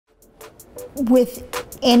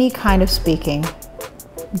with any kind of speaking,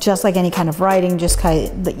 just like any kind of writing, just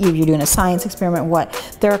kind of, you're doing a science experiment,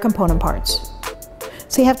 there are component parts.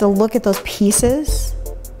 So you have to look at those pieces.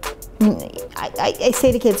 I mean, I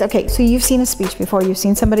say to kids, okay, so you've seen a speech before, you've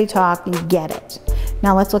seen somebody talk, you get it.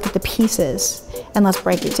 Now let's look at the pieces and let's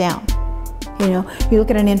break it down. You know, you look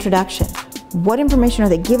at an introduction. What information are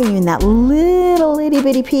they giving you in that little itty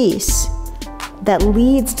bitty piece that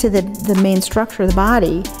leads to the main structure of the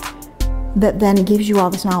body that then gives you all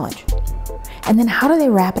this knowledge? And then how do they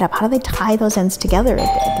wrap it up? How do they tie those ends together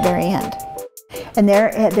at the very end? And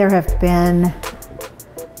there have been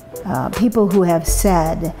people who have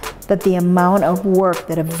said that the amount of work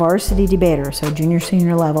that a varsity debater, so junior,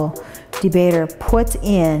 senior level debater, puts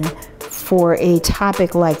in for a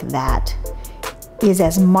topic like that is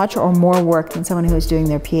as much or more work than someone who is doing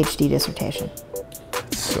their PhD dissertation.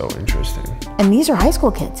 So interesting. And these are high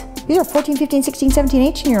school kids. These are 14, 15, 16,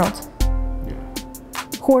 17, 18-year-olds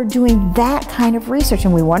who are doing that kind of research.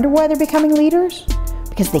 And we wonder why they're becoming leaders?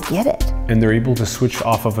 Because they get it. And they're able to switch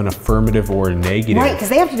off of an affirmative or a negative. Right, because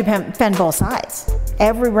they have to defend both sides.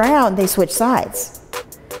 Every round, they switch sides.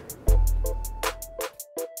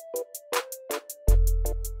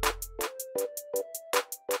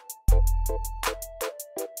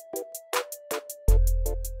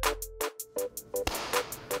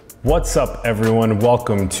 What's up, everyone?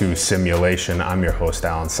 Welcome to Simulation. I'm your host,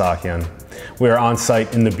 Alan Sakian. We are on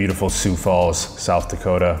site in the beautiful Sioux Falls, South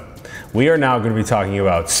Dakota. We are now going to be talking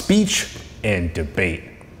about speech and debate.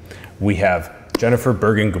 We have Jennifer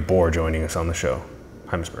Bergen-Gabor joining us on the show.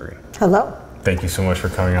 Hi, Ms. Bergen. Hello. Thank you so much for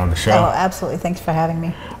coming on the show. Oh, absolutely. Thanks for having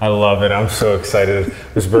me. I love it. I'm so excited.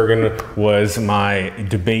 Ms. Bergen was my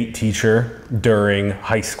debate teacher during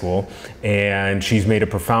high school, and she's made a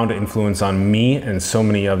profound influence on me and so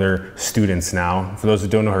many other students now. For those who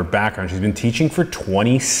don't know her background, she's been teaching for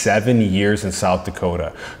 27 years in South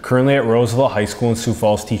Dakota. Currently at Roosevelt High School in Sioux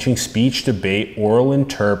Falls, teaching speech, debate, oral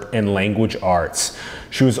interp, and language arts.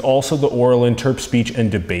 She was also the oral interp, speech,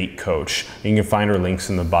 and debate coach. You can find her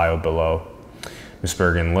links in the bio below. Ms.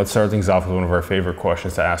 Bergen, let's start things off with one of our favorite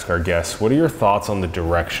questions to ask our guests. What are your thoughts on the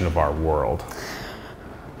direction of our world?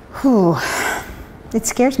 Whew. It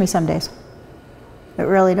scares me some days. It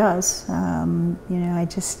really does. You know, I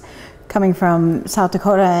just, coming from South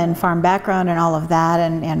Dakota and farm background and all of that,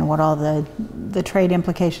 and what all the trade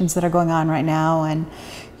implications that are going on right now, and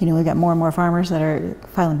you know, we've got more and more farmers that are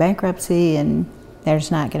filing bankruptcy and they're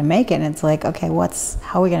just not going to make it. And it's like, okay,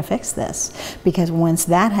 how are we going to fix this? Because once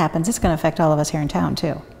that happens, it's going to affect all of us here in town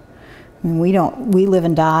too. I mean, we live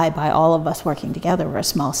and die by all of us working together. We're a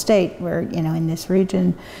small state. We're, you know, in this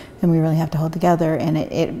region, and we really have to hold together. And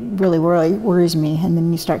it really worries me. And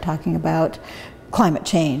then you start talking about climate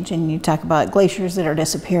change, and you talk about glaciers that are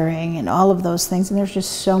disappearing, and all of those things. And there's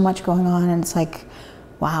just so much going on, and it's like,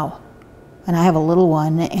 wow. And I have a little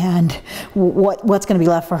one, and what's going to be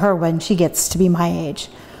left for her when she gets to be my age?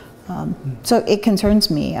 So it concerns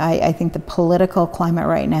me. I think the political climate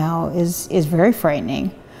right now is very frightening.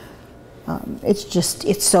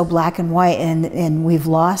 It's so black and white, and we've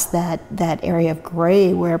lost that area of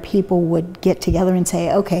gray where people would get together and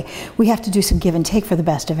say, okay, we have to do some give and take for the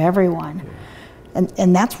best of everyone.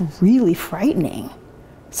 And that's really frightening.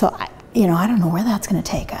 So, I don't know where that's going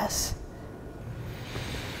to take us.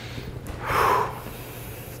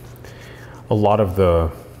 A lot of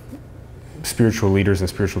the spiritual leaders and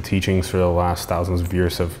spiritual teachings for the last thousands of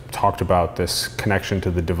years have talked about this connection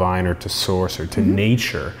to the divine or to source or to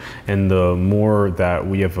nature. And the more that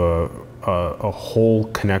we have a whole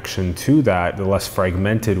connection to that, the less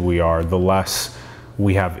fragmented we are, the less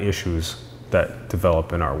we have issues that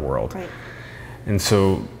develop in our world. Right. And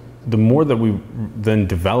so the more that we then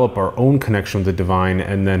develop our own connection with the divine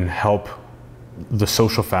and then help the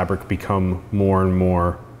social fabric become more and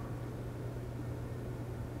more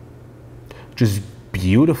just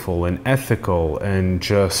beautiful and ethical, and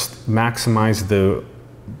just maximize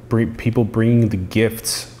people bringing the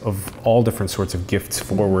gifts of all different sorts of gifts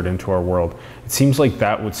forward into our world. It seems like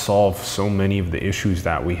that would solve so many of the issues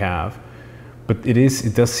that we have. But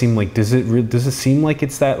it does seem like, does it seem like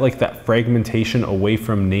it's that fragmentation away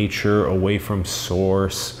from nature, away from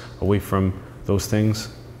source, away from those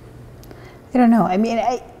things? I don't know. I mean,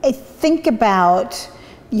 I think about,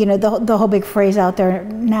 you know, the whole big phrase out there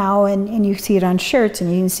now, and you see it on shirts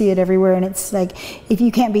and you can see it everywhere, and it's like, if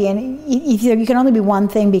you can't be either you can only be one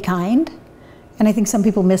thing, be kind. And I think some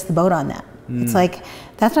people miss the boat on that. It's like,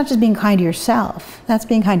 that's not just being kind to yourself, that's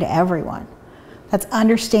being kind to everyone. That's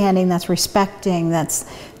understanding, that's respecting, that's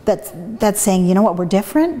saying, you know what, we're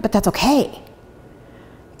different, but that's okay.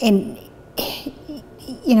 And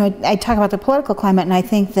you know, I talk about the political climate, and I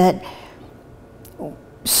think that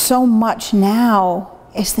so much now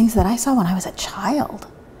is things that I saw when I was a child.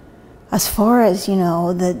 As far as, you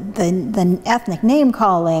know, the ethnic name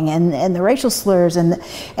calling and the racial slurs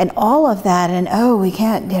and all of that, and oh, we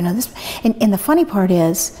can't, you know, this. And the funny part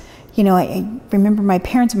is, you know, I remember my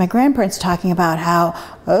parents and my grandparents talking about how,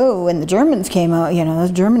 oh, when the Germans came out, you know,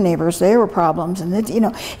 those German neighbors, they were problems. And, you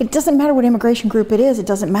know, it doesn't matter what immigration group it is. It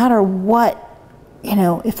doesn't matter what, you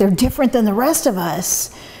know, if they're different than the rest of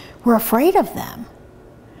us, we're afraid of them.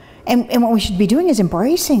 And what we should be doing is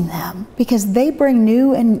embracing them, because they bring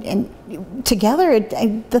new and together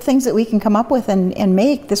the things that we can come up with and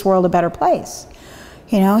make this world a better place.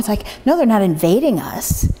 You know, it's like, no, they're not invading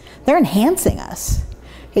us. They're enhancing us.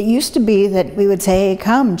 It used to be that we would say,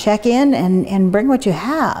 come, check in and bring what you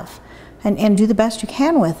have and do the best you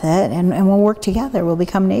can with it, and we'll work together. We'll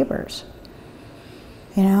become neighbors.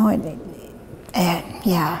 You know,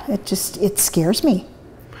 yeah, it scares me.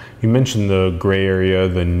 You mentioned the gray area,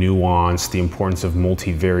 the nuance, the importance of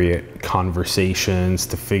multivariate conversations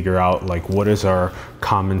to figure out like what is our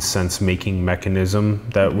common sense making mechanism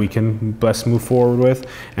that we can best move forward with.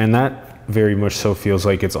 And that very much so feels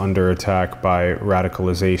like it's under attack by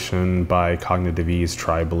radicalization, by cognitive ease,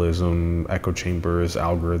 tribalism, echo chambers,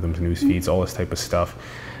 algorithms, news feeds, all this type of stuff.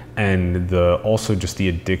 And also just the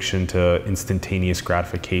addiction to instantaneous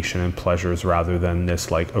gratification and pleasures, rather than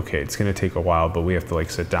this like, okay, it's going to take a while, but we have to like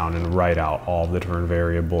sit down and write out all the different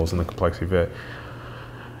variables and the complexity of it.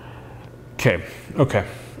 Okay.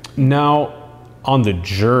 Now, on the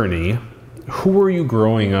journey, who were you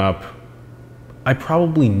growing up? I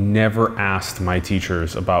probably never asked my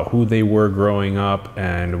teachers about who they were growing up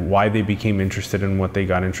and why they became interested in what they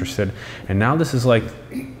got interested. And now this is like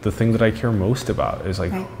the thing that I care most about is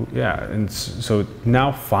like, yeah. And so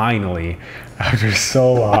now finally, after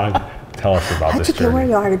so long, tell us about this journey. How'd you get where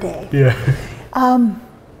you are today? Yeah.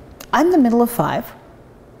 I'm the middle of five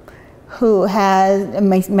who has,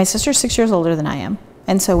 my sister's 6 years older than I am.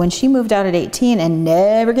 And so when she moved out at 18 and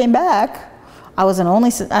never came back, I was an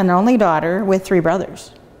only daughter with 3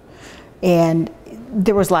 brothers, and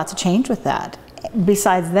there was lots of change with that.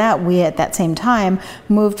 Besides that, we at that same time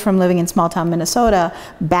moved from living in small town Minnesota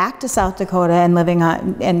back to South Dakota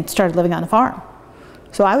and started living on a farm.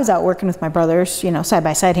 So I was out working with my brothers, you know, side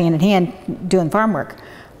by side, hand in hand, doing farm work,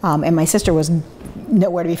 and my sister was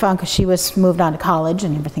nowhere to be found because she was moved on to college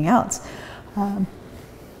and everything else.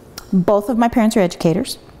 Both of my parents are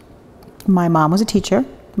educators. My mom was a teacher.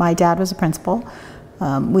 My dad was a principal.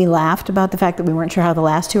 We laughed about the fact that we weren't sure how the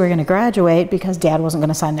last 2 were going to graduate because Dad wasn't going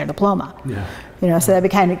to sign their diploma. Yeah. You know, so that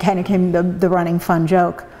kind of became the running fun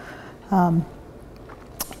joke.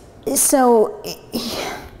 So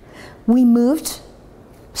we moved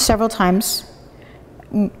several times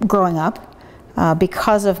growing up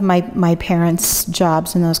because of my parents'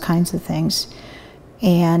 jobs and those kinds of things.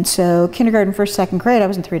 And so kindergarten, first, second grade, I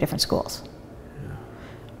was in 3 different schools.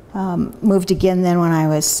 Moved again then when I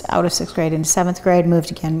was out of 6th grade into 7th grade,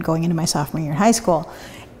 moved again going into my sophomore year in high school.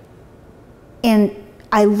 And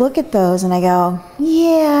I look at those and I go,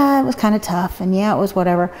 yeah, it was kind of tough, and yeah, it was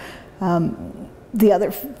whatever. The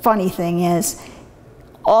other funny thing is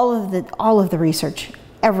all of the research,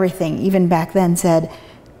 everything, even back then said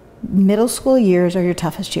middle school years are your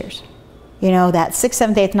toughest years. You know, that 6th,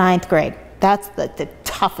 7th, 8th, 9th grade, that's the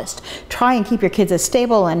toughest. Try and keep your kids as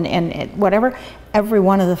stable and whatever. Every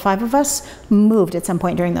one of the 5 of us moved at some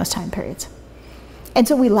point during those time periods. And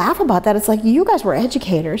so we laugh about that. It's like, you guys were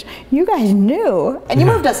educators. You guys knew, and you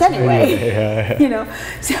moved us anyway. Yeah. You know,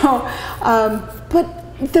 so, but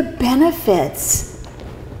the benefits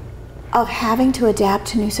of having to adapt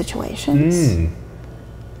to new situations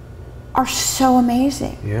are so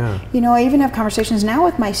amazing. Yeah. You know, I even have conversations now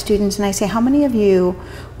with my students, and I say, how many of you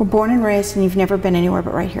were born and raised and you've never been anywhere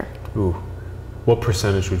but right here? Ooh. What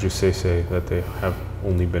percentage would you say that they have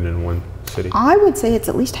only been in one city? I would say it's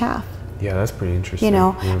at least half. Yeah, that's pretty interesting. You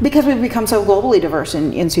know, because we've become so globally diverse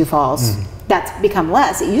in Sioux Falls, that's become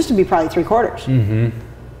less. It used to be probably 3/4.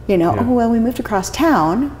 You know, oh, well, we moved across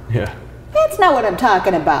town. Yeah. That's not what I'm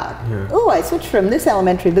talking about. Yeah. Oh, I switched from this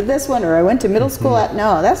elementary to this one, or I went to middle school.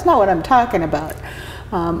 No, that's not what I'm talking about.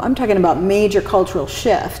 I'm talking about major cultural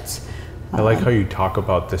shifts. I like how you talk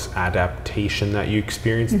about this adaptation that you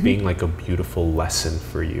experienced being like a beautiful lesson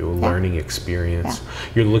for you, a learning experience.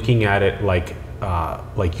 You're looking at it like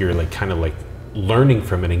you're like kind of like learning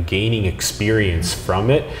from it and gaining experience from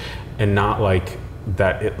it, and not like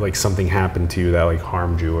that it like something happened to you that like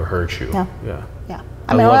harmed you or hurt you. Yeah.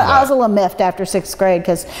 I mean, I was a little miffed after 6th grade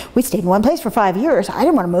because we stayed in one place for 5 years. I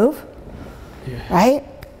didn't want to move, right?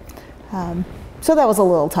 So that was a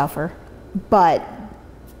little tougher, but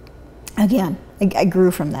again, I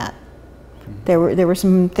grew from that. There were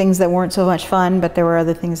some things that weren't so much fun, but there were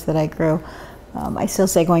other things that I grew. I still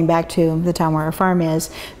say, going back to the town where our farm is,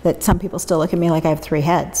 that some people still look at me like I have 3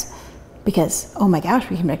 heads. Because, oh my gosh,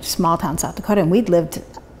 we came back to small town South Dakota, and we'd lived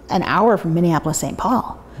an hour from Minneapolis, St.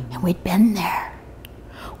 Paul, and we'd been there.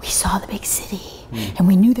 We saw the big city, and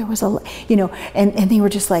we knew there was a, you know, and they were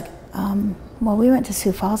just like, well, we went to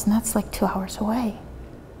Sioux Falls, and that's like 2 hours away.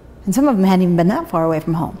 And some of them hadn't even been that far away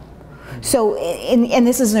from home. So, and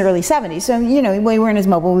this is in the early 70s, so, you know, we weren't as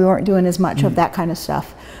mobile, we weren't doing as much of that kind of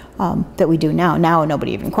stuff that we do now. Now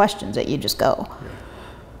nobody even questions it, you just go.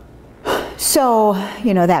 So,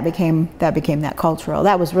 you know, that became that cultural.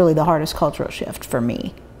 That was really the hardest cultural shift for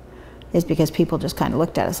me, is because people just kind of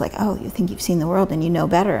looked at us like, oh, you think you've seen the world and you know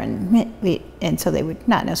better, and so they would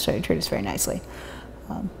not necessarily treat us very nicely.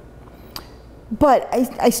 But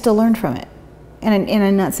I still learned from it, and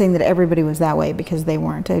I'm not saying that everybody was that way, because they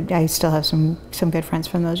weren't. I still have some good friends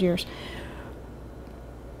from those years.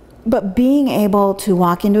 But being able to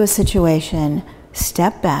walk into a situation,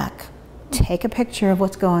 step back, take a picture of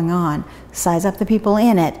what's going on, size up the people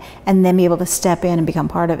in it, and then be able to step in and become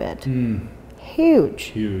part of it.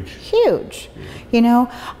 Huge. You know,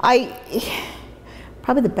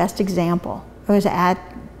 probably the best example,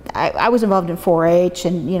 I was involved in 4-H,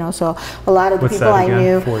 and, you know, so a lot of the people I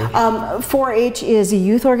knew. 4-H is a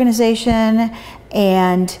youth organization,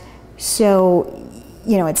 and so,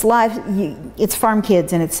 you know, it's it's farm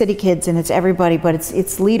kids and it's city kids and it's everybody, but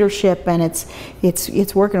it's leadership, and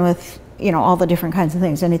it's working with, you know, all the different kinds of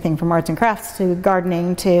things, anything from arts and crafts to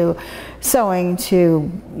gardening to sewing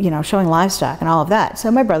to, you know, showing livestock and all of that.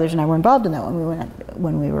 So my brothers and I were involved in that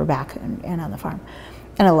when we were back and on the farm,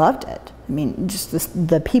 and I loved it. I mean, just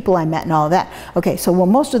the people I met and all of that. Okay, so well,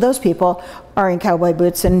 most of those people are in cowboy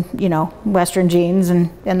boots and, you know, Western jeans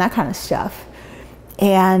and that kind of stuff.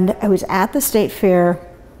 And I was at the state fair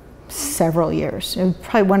several years. It was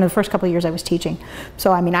probably one of the first couple of years I was teaching.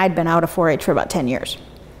 So, I mean, I'd been out of 4-H for about 10 years.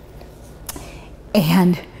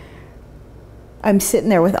 And I'm sitting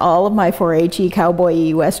there with all of my 4-H-y,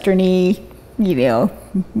 cowboy-y, Western-y, you know,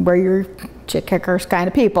 wear your chick kickers kind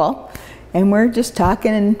of people. And we're just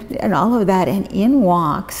talking and all of that. And in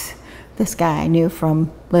walks this guy I knew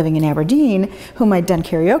from living in Aberdeen, whom I'd done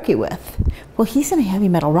karaoke with. Well, he's in a heavy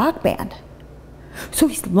metal rock band. So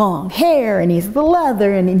he's long hair and he's the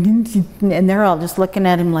leather, and they're all just looking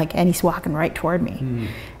at him like, and he's walking right toward me.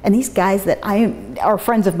 And these guys that are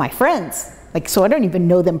friends of my friends, like, so I don't even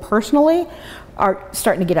know them personally, are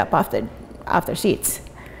starting to get up off their seats.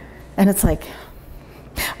 And it's like,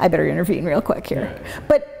 I better intervene real quick here.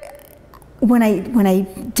 But when I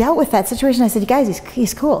dealt with that situation, I said, guys,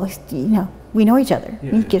 he's cool. You know, we know each other.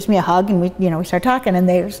 He gives me a hug, and we start talking, and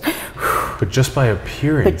there's. But just by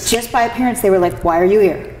appearance. They were like, why are you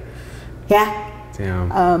here? Yeah.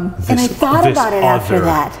 Damn. And I thought about it after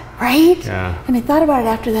that, right? Yeah. And I thought about it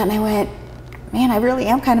after that, and I went, man, I really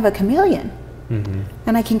am kind of a chameleon.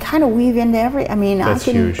 And I can kind of weave into I mean, I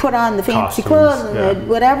can put on the fancy clothes and the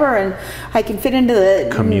whatever, and I can fit into the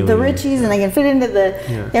Richies, and I can fit into the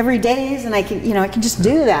everydays, and I can just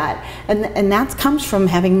do that. And that comes from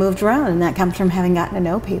having moved around, and that comes from having gotten to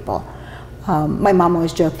know people. My mom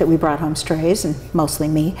always joked that we brought home strays, and mostly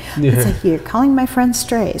me. It's like, you're calling my friends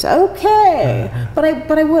strays. Okay. But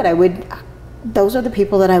I would, those are the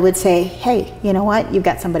people that I would say, hey, you know what? You've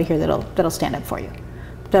got somebody here that'll stand up for you.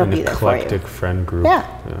 That'll be there for you. An eclectic friend group.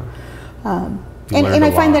 And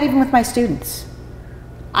I find that even with my students.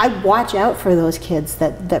 I watch out for those kids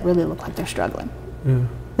that really look like they're struggling.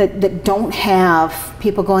 That don't have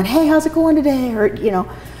people going, hey, how's it going today? Or, you know,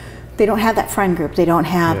 they don't have that friend group. They don't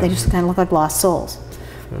have, they just kind of look like lost souls.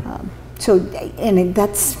 That's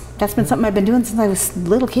been something I've been doing since I was a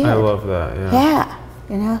little kid. I love that,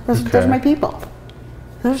 you know, those are my people.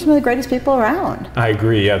 Those are some of the greatest people around. I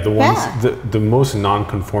agree, the ones, the most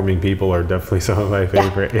non-conforming people are definitely some of my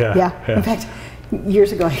favorite. In fact,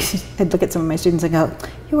 years ago, I'd look at some of my students and go,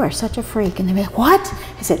 you are such a freak. And they'd be like, what?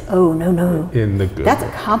 I said, oh, no. In the good. That's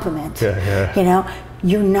a compliment. You know,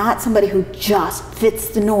 you're not somebody who just fits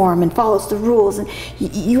the norm and follows the rules. And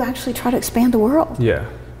you actually try to expand the world.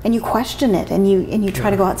 And you question it, and you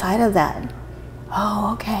try to go outside of that.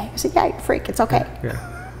 Oh, okay. I said, you're a freak. It's okay.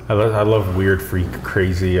 I love weird, freak,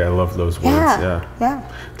 crazy. I love those words.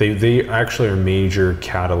 They actually are major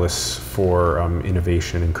catalysts for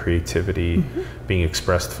innovation and creativity being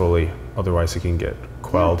expressed fully. Otherwise, it can get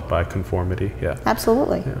quelled by conformity.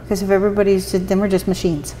 Absolutely. Because if everybody's, then we're just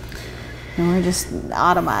machines. And we're just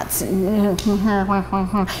automats.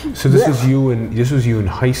 So this was you in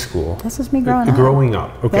high school. This was me growing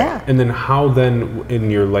up. Okay. And then how then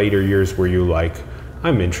in your later years were you like,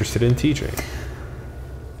 I'm interested in teaching?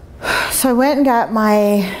 So I went and got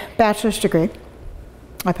my bachelor's degree.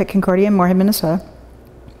 I picked Concordia in Moorhead, Minnesota.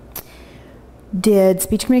 Did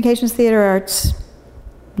speech communications theater arts.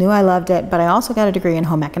 Knew I loved it, but I also got a degree in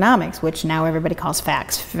home economics, which now everybody calls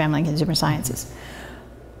FACS, Family and Consumer Sciences.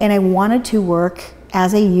 And I wanted to work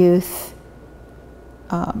as a youth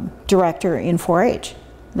director in 4-H.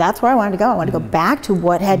 That's where I wanted to go. I wanted to go back to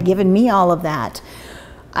what had given me all of that.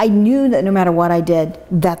 I knew that no matter what I did,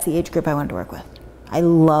 that's the age group I wanted to work with. I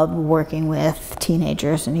loved working with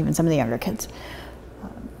teenagers and even some of the younger kids.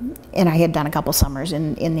 And I had done a couple summers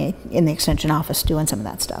in the extension office doing some of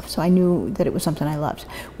that stuff. So I knew that it was something I loved.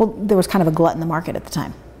 Well, there was kind of a glut in the market at the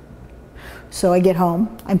time. So I get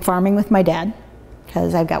home, I'm farming with my dad,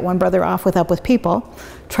 because I've got one brother off with Up With People,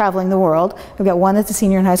 traveling the world. I've got one that's a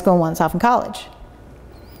senior in high school and one that's off in college.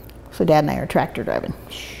 So Dad and I are tractor driving.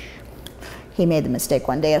 He made the mistake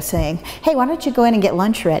one day of saying, hey, why don't you go in and get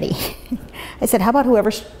lunch ready? I said, how about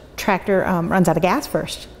whoever's tractor runs out of gas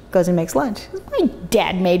first goes and makes lunch? My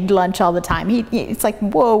dad made lunch all the time. It's like,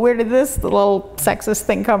 whoa, where did this little sexist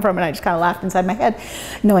thing come from? And I just kind of laughed inside my head,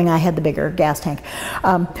 knowing I had the bigger gas tank.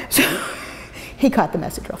 So he caught the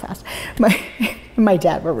message real fast. My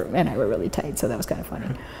dad and I were really tight, so that was kind of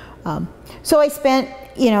funny. So I spent,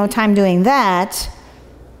 time doing that,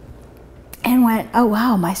 and went, oh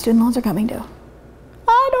wow, my student loans are coming due.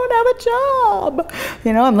 I don't have a job.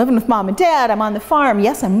 I'm living with mom and dad, I'm on the farm.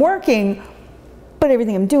 Yes, I'm working, but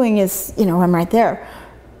everything I'm doing is, I'm right there.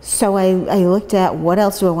 So I looked at what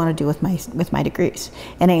else do I want to do with my degrees.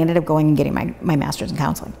 And I ended up going and getting my master's in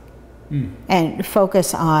counseling. And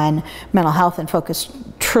focus on mental health and focus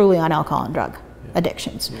truly on alcohol and drug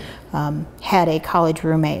addictions. Had a college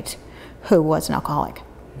roommate who was an alcoholic.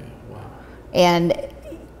 And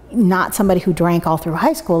not somebody who drank all through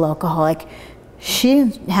high school alcoholic. She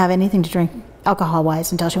didn't have anything to drink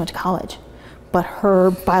alcohol-wise until she went to college. But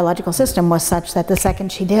her biological system was such that the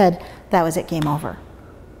second she did, that was it, game over.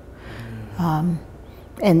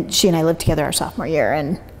 And she and I lived together our sophomore year,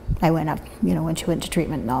 and I went up, when she went to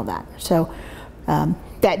treatment and all that. So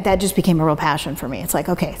that just became a real passion for me. It's like,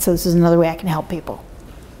 okay, so this is another way I can help people.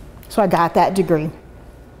 So I got that degree.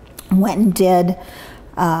 Went and did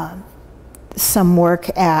some work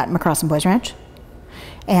at McCrossin Boys Ranch,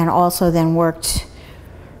 and also then worked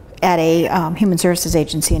at a human services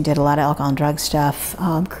agency and did a lot of alcohol and drug stuff.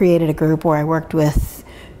 Created a group where I worked with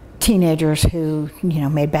teenagers who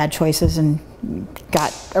made bad choices and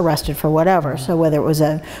got arrested for whatever. So whether it was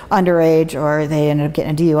a underage or they ended up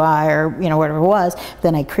getting a DUI or whatever it was,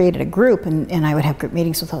 then I created a group and I would have group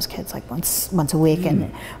meetings with those kids like once a week,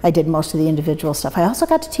 and I did most of the individual stuff. I also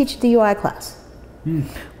got to teach a DUI class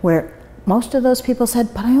where most of those people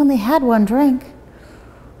said, but I only had one drink.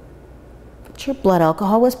 But your blood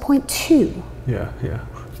alcohol was 0.2. Yeah.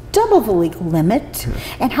 Double the legal limit.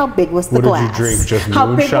 And how big was the glass? What did you drink? Just how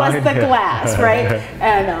big moonshine? was the glass, right?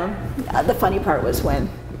 And the funny part was when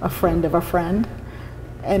a friend of a friend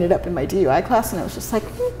ended up in my DUI class, and I was just like,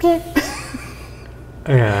 okay.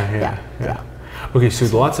 Yeah. Okay,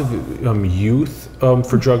 so lots of youth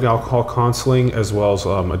for drug alcohol counseling as well as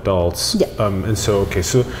adults. Yeah. And so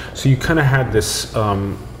you kind of had this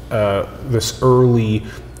this early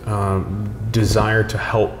desire to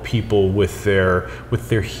help people with their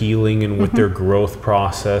healing and with their growth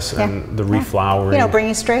process and the reflowering.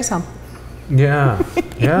 Bringing strays home. Yeah.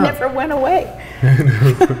 It never went away.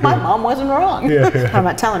 My mom wasn't wrong. I'm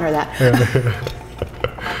not telling her that.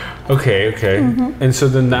 Okay. And so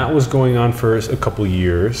then that was going on for a couple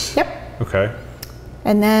years. Yep. Okay.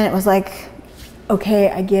 And then it was like, okay,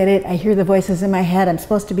 I get it. I hear the voices in my head. I'm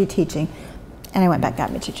supposed to be teaching. And I went back and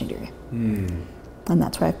got my teaching degree. And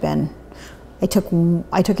that's where I've been. I took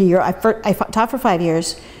a year. I taught for 5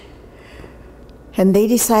 years. And they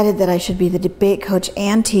decided that I should be the debate coach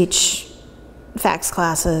and teach FACS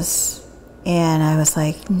classes. And I was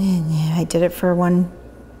like, nah. I did it for one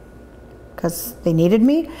because they needed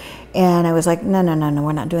me. And I was like, no,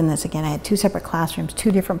 we're not doing this again. I had 2 separate classrooms, 2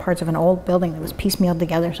 different parts of an old building that was piecemealed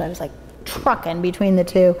together. So I was like trucking between the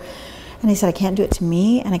 2. And he said, I can't do it to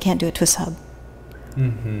me and I can't do it to a sub.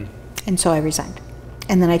 And so I resigned.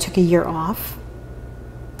 And then I took a year off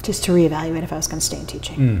just to reevaluate if I was going to stay in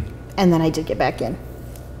teaching. And then I did get back in.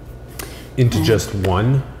 Into just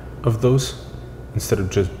one of those instead of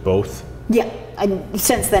just both? Yeah.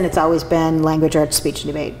 Since then, it's always been language arts, speech, and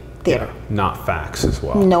debate, theater. Yeah, not FACS as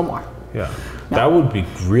well. No more. Yeah. No. That would be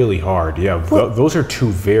really hard. Yeah. Well, those are 2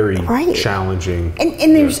 very challenging.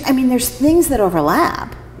 And there's things that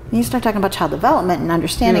overlap. You start talking about child development and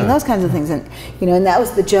understanding those kinds of things, and and that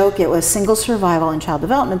was the joke. It was single survival and child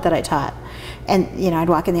development that I taught, and I'd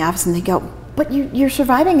walk in the office and they'd go, but you're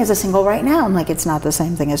surviving as a single right now. I'm like, it's not the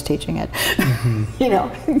same thing as teaching it. You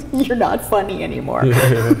know, you're not funny anymore.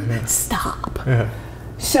 Stop. Yeah.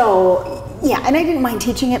 So, yeah, and I didn't mind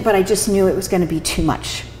teaching it, but I just knew it was going to be too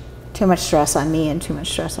much stress on me and too much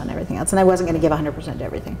stress on everything else. And I wasn't going to give 100% to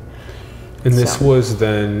everything. And this was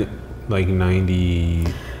then like 90.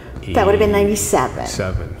 That would have been 97.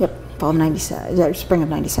 7. Yep, fall of 97, spring of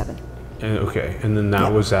 97. And, okay, and then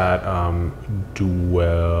that was at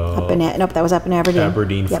Duell. Nope, that was up in Aberdeen.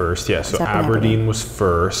 Aberdeen Yep. first, yeah. So It was up in Aberdeen was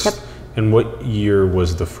first. Yep. And what year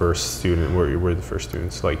was the first student? Where were the first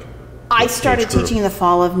students? Like, I what started age group? teaching in the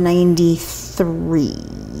fall of 93,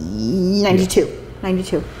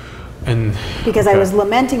 92. And Because I okay. was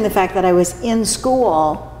lamenting the fact that I was in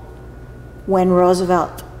school when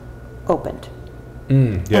Roosevelt opened. Yeah.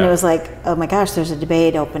 And it was like, oh my gosh, there's a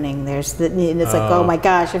debate opening. And it's like, oh my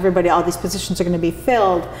gosh, everybody, all these positions are going to be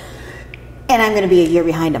filled, and I'm going to be a year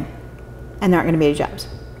behind them, and there aren't going to be any jobs.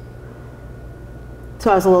 So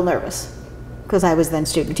I was a little nervous because I was then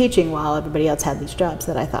student teaching while everybody else had these jobs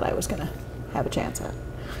that I thought I was going to have a chance at.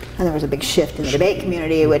 And there was a big shift in the debate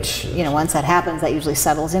community, which, you know, once that happens, that usually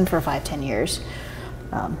settles in for 5-10 years.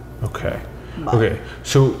 Okay. Okay.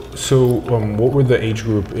 So what were the age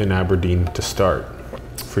group in Aberdeen to start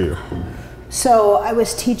for you? So I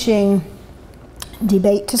was teaching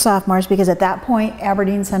debate to sophomores because at that point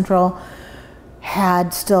Aberdeen Central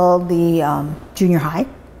had still the junior high.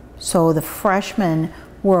 So the freshmen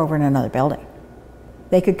were over in another building.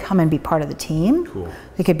 They could come and be part of the team. Cool.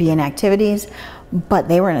 They could be in activities, but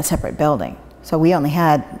they were in a separate building. So we only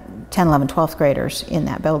had 10, 11, 12th graders in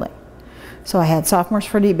that building. So I had sophomores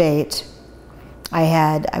for debate.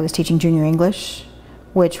 I was teaching junior English,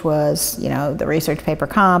 which was, you know, the research paper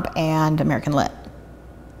comp and American Lit.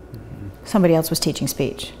 Somebody else was teaching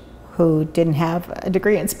speech who didn't have a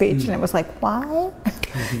degree in speech, and it was like, why?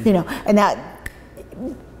 You know, and that,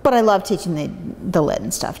 but I love teaching the lit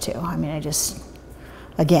and stuff too. I mean,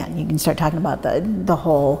 again, you can start talking about the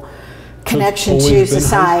whole connection always to been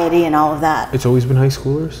society and all of that. It's always been high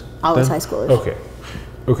schoolers? Always then? high schoolers. Okay.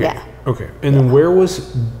 Okay. Yeah. Okay. And then where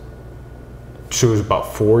was, so it was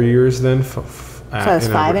about 4 years then? So I was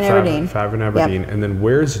 5 in Aberdeen. 5 in Aberdeen. Yep. And then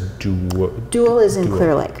where's Dual is in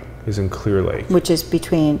Clear Lake, Is in Clear Lake. which is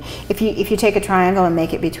between, if you take a triangle and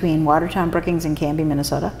make it between Watertown, Brookings, and Canby,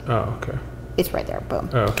 Minnesota, Oh, okay. it's right there, boom.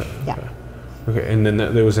 Oh, okay. Yeah. Okay. Okay. And then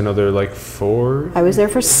there was another like 4, I was there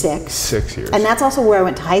for 6. 6 years. And that's also where I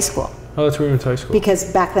went to high school, Oh, that's where you went to high school.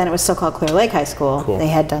 because back then it was still called Clear Lake High School. Cool. They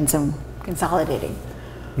had done some consolidating.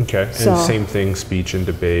 Okay. And So- same thing, speech and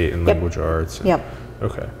debate and Yep. language arts. And, Yep.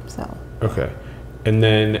 Okay. So Okay. And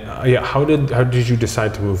then, yeah, how did you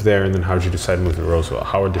decide to move there, and then how did you decide to move to Roosevelt?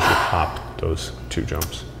 How did you hop those 2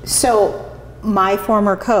 jumps? So my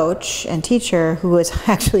former coach and teacher, who was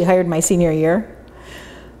actually hired my senior year,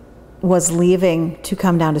 was leaving to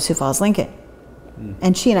come down to Sioux Falls, Lincoln.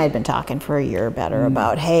 And she and I had been talking for a year or better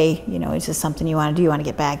about, hey, you know, is this something you want to do? You want to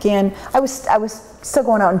get back in? I was still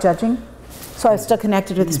going out and judging, so I was still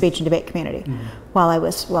connected with the speech and debate community while I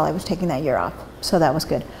was taking that year off. So that was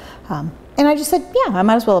good. And I just said, yeah, I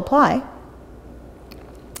might as well apply.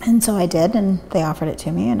 And so I did, and they offered it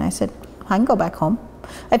to me, and I said, I can go back home.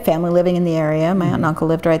 I had family living in the area. My aunt and uncle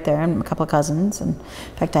lived right there, and a couple of cousins. And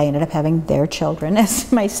in fact, I ended up having their children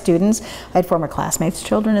as my students. I had former classmates'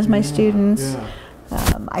 children as my students. Yeah.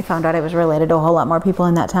 I found out I was related to a whole lot more people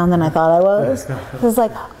in that town than I thought I was. It was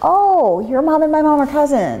like, oh, your mom and my mom are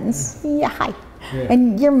cousins. Yeah, hi. Yeah.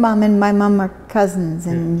 And your mom and my mom are cousins,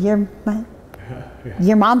 and your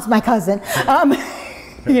mom's my cousin.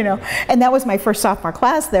 You know, and that was my first sophomore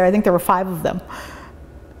class there. I think there were 5 of them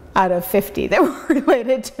out of 50 that were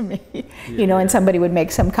related to me. You know, and somebody would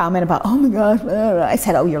make some comment about, oh my gosh, I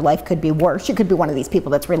said, oh, your life could be worse. You could be one of these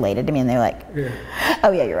people that's related to me. And they're like,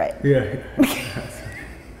 oh yeah, you're right. Yeah.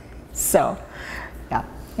 So, yeah.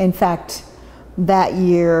 In fact, that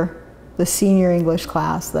year, the senior English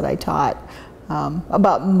class that I taught,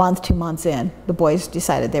 about month, 2 months in, the boys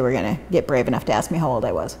decided they were going to get brave enough to ask me how old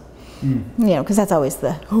I was. You know, because that's always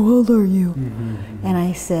the, how old are you? And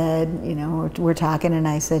I said, you know, we're talking, and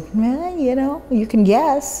I said, well, you know, you can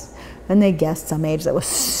guess. And they guessed some age that was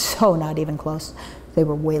so not even close. They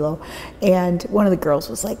were way low. And one of the girls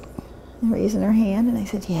was like, raising her hand, and I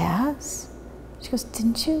said, yes. She goes,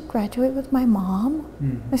 didn't you graduate with my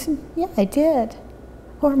mom? I said, yeah, I did.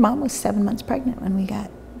 Well, her mom was 7 months pregnant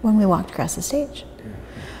when we walked across the stage.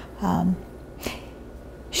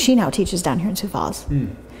 She now teaches down here in Sioux Falls.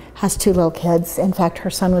 Has 2 little kids. In fact, her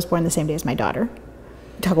son was born the same day as my daughter.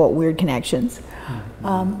 Talk about weird connections.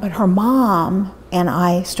 But her mom and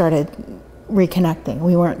I started reconnecting.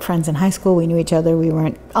 We weren't friends in high school. We knew each other. We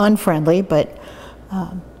weren't unfriendly, but,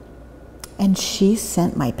 and she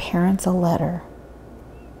sent my parents a letter.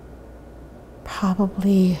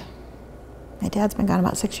 Probably, my dad's been gone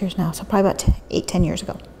about 6 years now, so probably about 10 years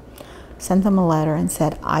ago. Sent them a letter and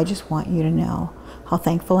said, I just want you to know how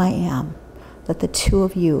thankful I am that the two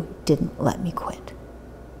of you didn't let me quit.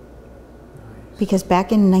 Because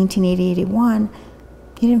back in 1980-81,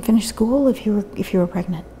 you didn't finish school if you were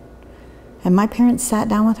pregnant. And my parents sat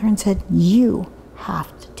down with her and said, you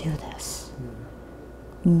have to do this.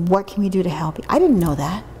 What can we do to help you? I didn't know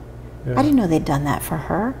that. Yeah. I didn't know they'd done that for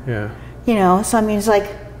her. Yeah. You know, so I mean, it's like,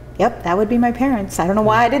 yep, that would be my parents. I don't know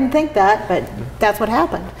why I didn't think that, but that's what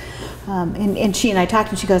happened. And she and I talked,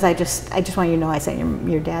 and she goes, I just want you to know I sent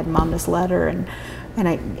your dad and mom this letter, and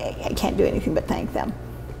I can't do anything but thank them.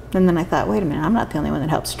 And then I thought, wait a minute, I'm not the only one that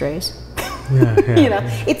helps strays. Yeah, yeah. You know,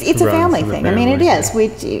 it's a family thing. I mean, it is.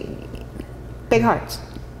 Big hearts.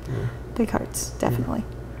 Yeah. Big hearts, definitely.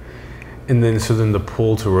 And then, so then the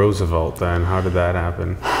pull to Roosevelt, then, how did that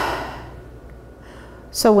happen?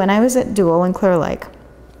 So when I was at Dual in Clear Lake,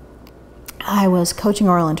 I was coaching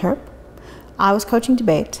oral interp, I was coaching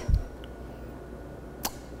debate,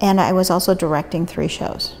 and I was also directing 3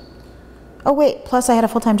 shows. Oh wait, plus I had a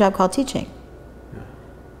full-time job called teaching. Yeah.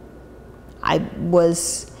 I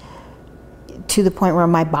was to the point where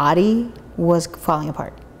my body was falling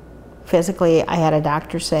apart. Physically, I had a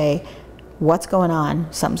doctor say, what's going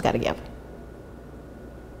on? Something's got to give.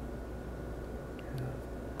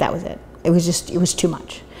 That was it. It was too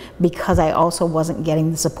much, because I also wasn't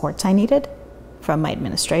getting the supports I needed from my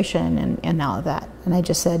administration and all of that. And I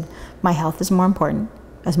just said, my health is more important,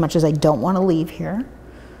 as much as I don't want to leave here.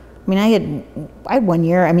 I mean, I had 1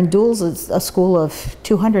 year, I mean, Dual's is a school of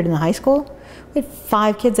 200 in the high school. We had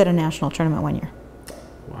 5 kids at a national tournament 1 year.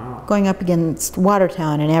 Wow. Going up against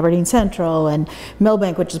Watertown and Aberdeen Central and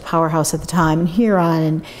Millbank, which was a powerhouse at the time, and Huron,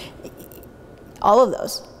 and all of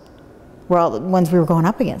those were all the ones we were going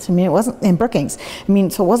up against. I mean, it wasn't in Brookings. I mean,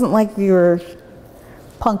 so it wasn't like we were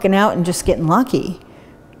punking out and just getting lucky.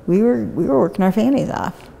 We were working our fannies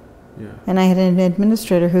off. Yeah. And I had an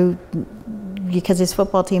administrator who, because his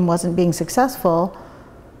football team wasn't being successful,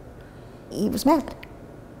 he was mad.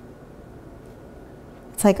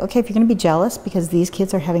 It's like, okay, if you're going to be jealous because these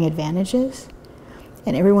kids are having advantages,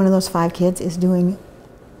 and every one of those 5 kids is doing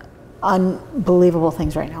unbelievable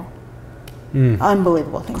things right now.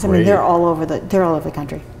 Unbelievable things. Great. I mean, they're all over the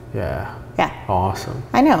country. Yeah. Yeah. Awesome.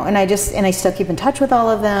 I know, and I still keep in touch with all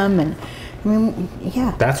of them, and I mean,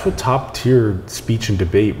 yeah. That's what top tier speech and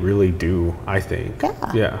debate really do, I think.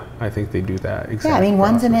 Yeah. Yeah, I think they do that. Exactly. Yeah, I mean,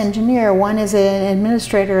 one's an engineer, one is an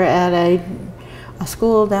administrator at a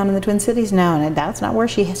school down in the Twin Cities now, and that's not where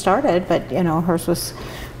she started, but you know, hers was.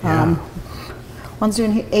 One's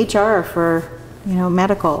doing HR for, you know,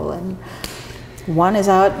 medical, and one is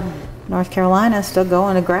out in North Carolina still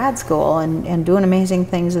going to grad school and doing amazing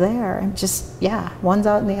things there. And just, yeah, one's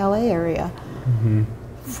out in the LA area.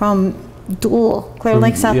 From Dual, Clear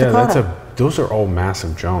Lake, South Dakota. Those are all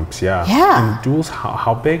massive jumps, yeah. Yeah. And Dual's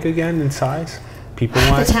how big again in size,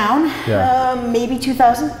 people-wise? The town, Yeah. maybe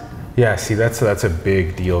 2,000. Yeah, see, that's a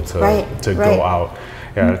big deal to go out.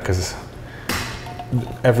 Yeah, because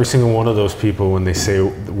every single one of those people, when they say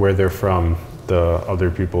where they're from, the other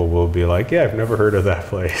people will be like, yeah, I've never heard of that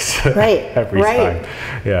place. Right. Every time.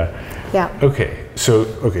 Yeah. Yeah. Okay, so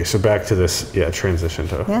back to this, transition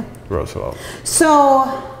to Roosevelt. So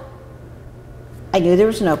I knew there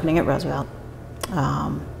was an opening at Roosevelt.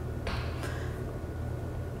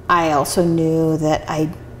 I also knew that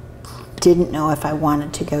I didn't know if I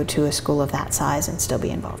wanted to go to a school of that size and still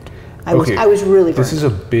be involved. I was really burned. This is a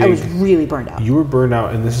big. I was really burned out. You were burned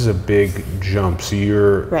out, and this is a big jump. So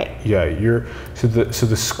you're right. Yeah, so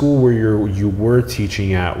the school where you were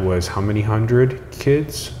teaching at was how many hundred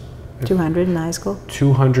kids? 200 in the high school.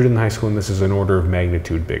 200 in the high school, and this is an order of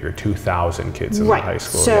magnitude bigger. 2,000 kids in the high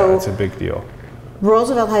school. So yeah, it's a big deal.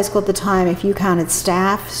 Roosevelt High School at the time, if you counted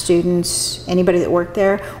staff, students, anybody that worked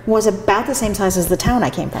there, was about the same size as the town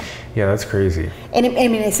I came from. Yeah, that's crazy. And I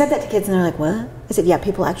mean, I said that to kids, and they're like, "What?" I said, "Yeah,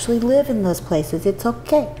 people actually live in those places. It's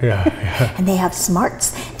okay." Yeah. And they have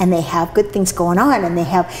smarts, and they have good things going on, and I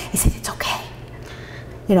said, "It's okay."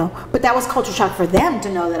 You know, but that was culture shock for them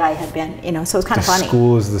to know that I had been, you know, so it was kind of funny. The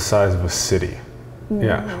school is the size of a city.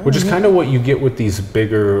 Yeah, which is kind of what you get with these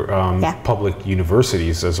bigger public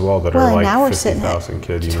universities as well that are like 50,000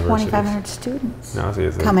 kid universities. 2,500 students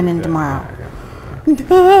coming in tomorrow. You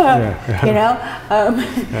know,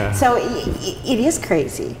 so it is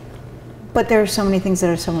crazy, but there are so many things that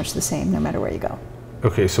are so much the same no matter where you go.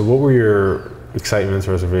 Okay, so what were your excitements,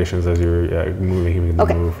 reservations as you were moving the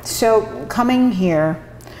Okay, move? so coming here,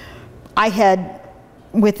 I had,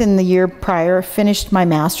 within the year prior, finished my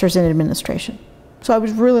master's in administration. So I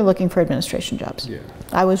was really looking for administration jobs. Yeah.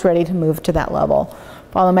 I was ready to move to that level,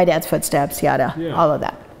 follow my dad's footsteps, yada, Yeah. all of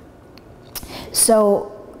that.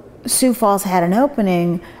 So Sioux Falls had an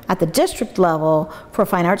opening at the district level for a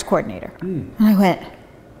fine arts coordinator. And I went,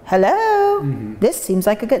 hello, this seems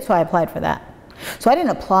like a good, so I applied for that. So I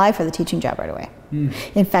didn't apply for the teaching job right away.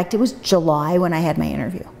 In fact, it was July when I had my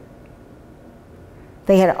interview.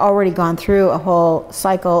 They had already gone through a whole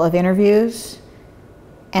cycle of interviews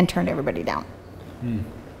and turned everybody down.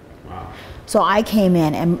 Wow. So I came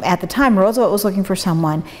in, and at the time, Roosevelt was looking for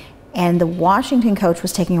someone, and the Washington coach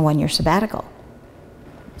was taking a one-year sabbatical.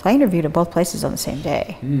 So I interviewed at both places on the same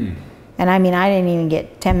day. And I mean, I didn't even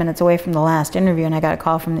get 10 minutes away from the last interview, and I got a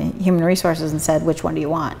call from the Human Resources and said, which one do you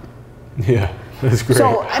want? Yeah, that's great.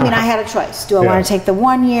 So, I mean, I had a choice. Do I want to take the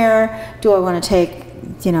 1 year? Do I want to take,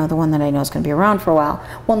 you know, the one that I know is going to be around for a while?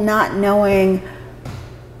 Well, not knowing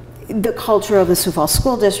the culture of the Sioux Falls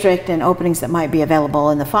School District and openings that might be available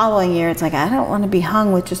in the following year, it's like, I don't want to be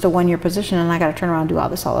hung with just a one-year position and I got to turn around and do all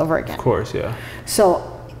this all over again. Of course, yeah.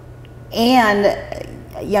 So, and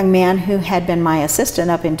a young man who had been my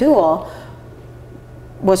assistant up in Dual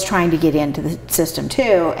was trying to get into the system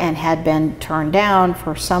too and had been turned down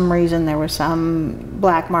for some reason. There was some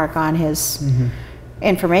black mark on his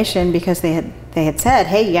information because they had said,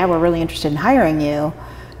 hey, yeah, we're really interested in hiring you.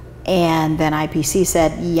 And then IPC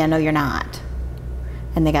said, yeah, no, you're not.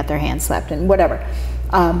 And they got their hands slapped and whatever.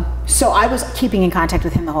 So I was keeping in contact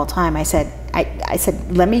with him the whole time. I said,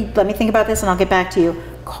 let me think about this and I'll get back to you.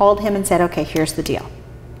 Called him and said, okay, here's the deal.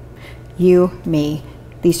 You, me,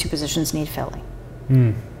 these two positions need filling.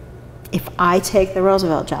 If I take the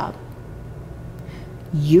Roosevelt job,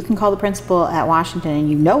 you can call the principal at Washington, and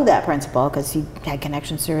you know that principal because he had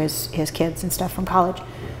connections through his kids and stuff from college,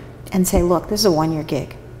 and say, look, this is a one-year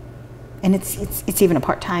gig. And it's even a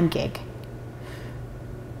part-time gig.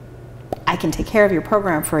 I can take care of your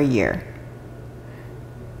program for a year.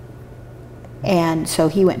 And so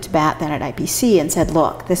he went to bat then at IPC and said,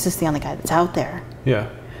 look, this is the only guy that's out there. Yeah.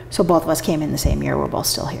 So both of us came in the same year. We're both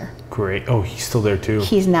still here. Great. Oh, he's still there too.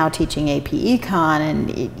 He's now teaching AP Econ,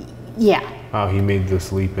 and yeah. Wow, he made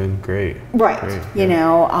this leap in. Great. Right. Great. You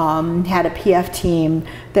know, had a PF team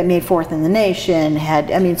that made fourth in the nation.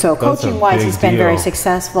 So coaching-wise, he's been very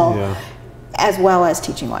successful, as well as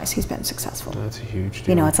teaching-wise, he's been successful. That's a huge deal.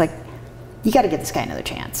 You know, it's like, you got to give this guy another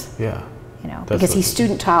chance. Yeah. You know, because he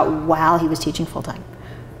student taught while he was teaching full-time.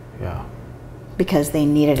 Yeah. Because they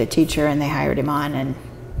needed a teacher, and they hired him on, and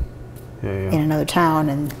in another town,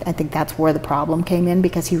 and I think that's where the problem came in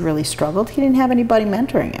because he really struggled. He didn't have anybody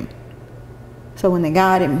mentoring him. So when they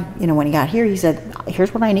got him, you know, when he got here, he said,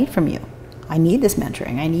 here's what I need from you. I need this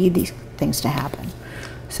mentoring. I need these things to happen.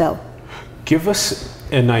 So. Give us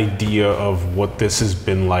an idea of what this has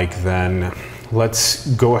been like then. Let's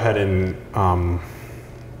go ahead and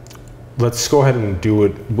do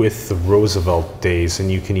it with the Roosevelt days,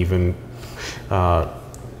 and you can even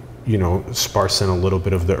you know, sparse in a little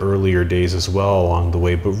bit of the earlier days as well along the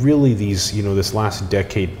way, but really these, you know, this last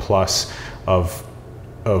decade plus of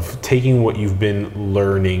taking what you've been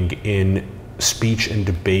learning in speech and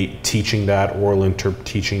debate, teaching that, oral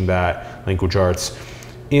teaching that, language arts,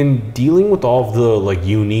 in dealing with all of the like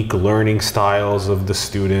unique learning styles of the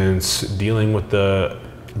students, dealing with the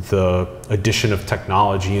addition of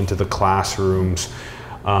technology into the classrooms.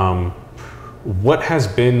 What has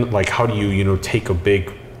been like, how do you, you know, take a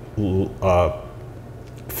big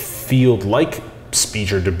field like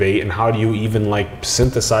speech or debate, and how do you even like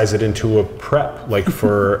synthesize it into a prep like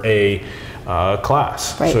for a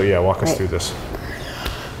class? Right. So yeah, walk us through this.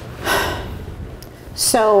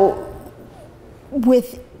 So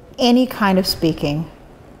with any kind of speaking,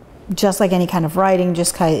 just like any kind of writing,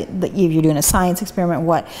 just kind of, you're doing a science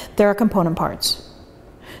experiment, there are component parts.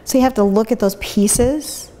 So you have to look at those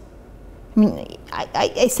pieces. I mean,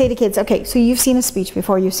 I say to kids, okay, so you've seen a speech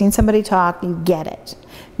before, you've seen somebody talk, you get it.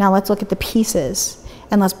 Now let's look at the pieces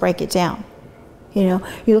and let's break it down. You know,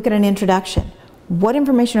 you look at an introduction. What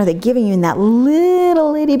information are they giving you in that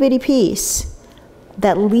little itty bitty piece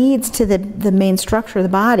that leads to the main structure of the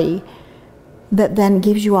body that then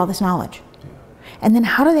gives you all this knowledge? And then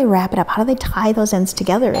how do they wrap it up? How do they tie those ends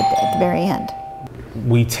together at the very end?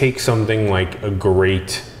 We take something like a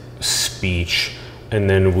great speech, and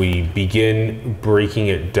then we begin breaking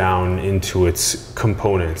it down into its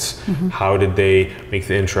components. How did they make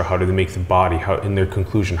the intro? How did they make the body? How, in their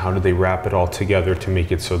conclusion, how did they wrap it all together to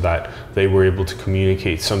make it so that they were able to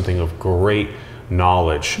communicate something of great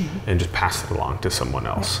knowledge and just pass it along to someone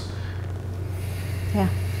else? Yeah.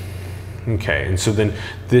 Okay, and so then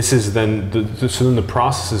this is then the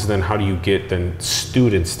process is then how do you get then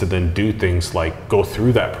students to then do things like go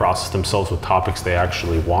through that process themselves with topics they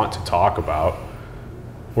actually want to talk about,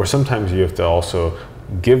 or sometimes you have to also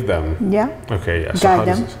give them. Yeah. Okay. Yeah. So Guide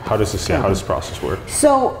them. how does this process work?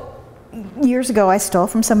 So years ago, I stole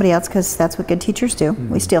from somebody else because that's what good teachers do.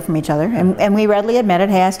 We steal from each other, and we readily admit it.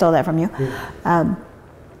 Hey, I stole that from you. And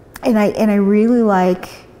I really like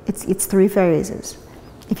it's 3 phases.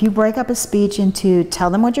 If you break up a speech into tell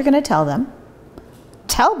them what you're going to tell them,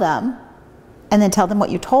 and then tell them what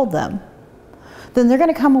you told them, then they're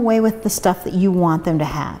going to come away with the stuff that you want them to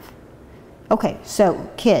have. Okay, so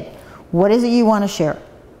kid, what is it you want to share?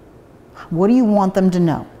 What do you want them to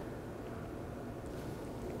know?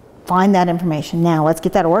 Find that information. Now let's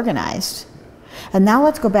get that organized. And now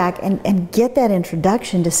let's go back and get that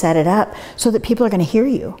introduction to set it up so that people are going to hear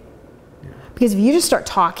you. Because if you just start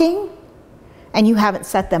talking and you haven't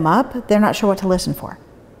set them up, they're not sure what to listen for.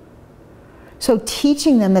 So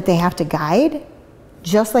teaching them that they have to guide,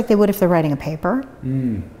 just like they would if they're writing a paper,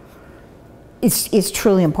 is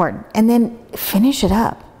truly important. And then finish it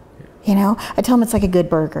up. You know, I tell them it's like a good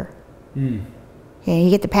burger. You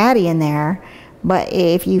get the patty in there, but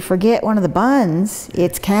if you forget one of the buns,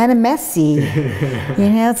 it's kind of messy. You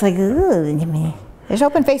know, it's like, ugh. There's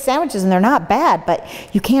open-faced sandwiches and they're not bad, but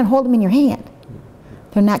you can't hold them in your hand.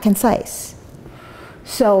 They're not concise.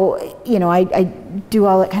 So, you know, I do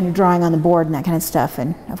all that kind of drawing on the board and that kind of stuff,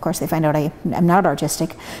 and of course they find out I'm not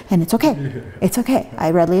artistic, and it's okay. It's okay. I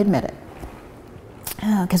readily admit it,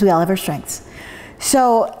 because we all have our strengths.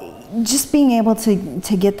 So just being able to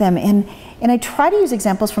get them, and I try to use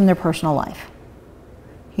examples from their personal life.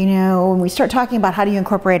 You know, when we start talking about how do you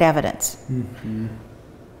incorporate evidence,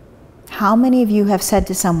 how many of you have said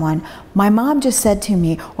to someone, my mom just said to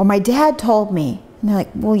me, or my dad told me, and they're like,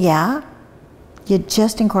 well, yeah. You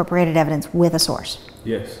just incorporated evidence with a source.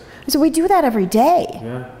 Yes. So we do that every day.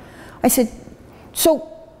 Yeah. I said, so,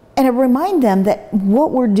 and I remind them that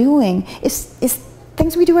what we're doing is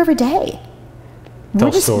things we do every day. We're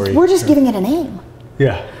just giving it a name.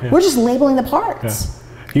 Yeah. We're just labeling the parts.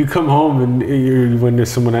 You come home and when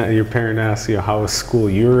your parent asks you how was school,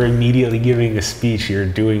 you're immediately giving a speech. You're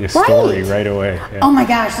doing a story right away. Yeah. Oh my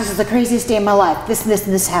gosh, this is the craziest day of my life. This and this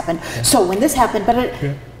and this happened. So when this happened, but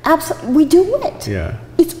absolutely, we do it. Yeah.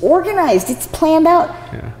 It's organized. It's planned out.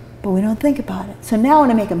 Yeah. But we don't think about it. So now when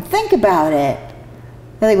I make them think about it,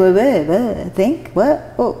 they're like, what, think?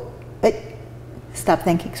 What? Oh, stop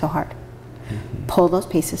thinking so hard. Pull those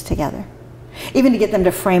pieces together. Even to get them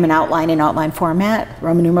to frame an outline in outline format,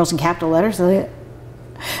 Roman numerals and capital letters. This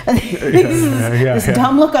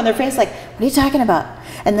dumb look on their face like, what are you talking about?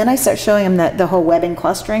 And then I start showing them the whole webbing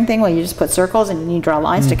clustering thing where you just put circles and you draw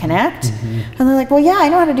lines to connect. And they're like, well, yeah, I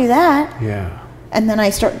know how to do that. Yeah. And then I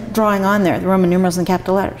start drawing on there the Roman numerals and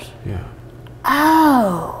capital letters. Yeah.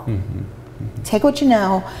 Oh. Take what you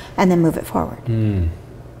know and then move it forward.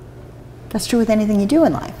 That's true with anything you do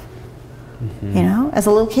in life. You know, as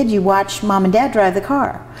a little kid, you watch mom and dad drive the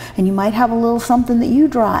car, and you might have a little something that you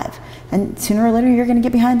drive, and sooner or later you're going to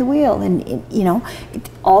get behind the wheel, and you know,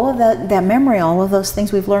 all of that memory, all of those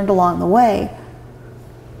things we've learned along the way.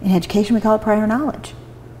 In education, we call it prior knowledge.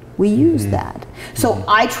 We use that. So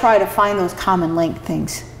I try to find those common link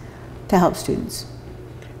things to help students.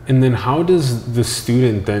 And then how does the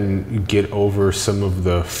student then get over some of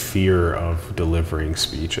the fear of delivering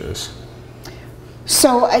speeches?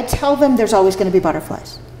 So I tell them there's always going to be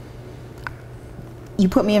butterflies. You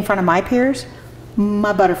put me in front of my peers,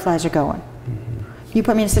 my butterflies are going. You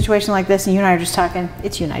put me in a situation like this and you and I are just talking,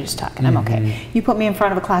 it's you and I just talking, I'm okay. You put me in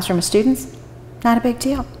front of a classroom of students, not a big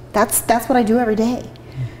deal. That's what I do every day.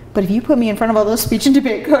 But if you put me in front of all those speech and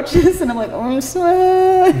debate coaches and I'm like, oh,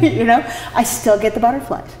 you know, I still get the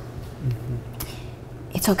butterflies.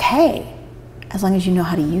 It's okay, as long as you know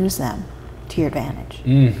how to use them to your advantage.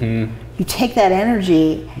 You take that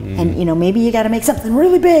energy and, you know, maybe you got to make something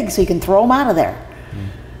really big so you can throw them out of there.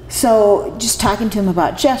 So just talking to them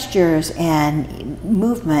about gestures and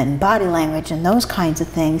movement and body language and those kinds of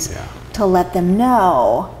things to let them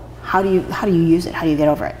know how do you use it, how do you get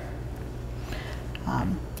over it.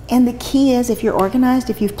 And the key is, if you're organized,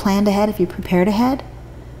 if you've planned ahead, if you've prepared ahead,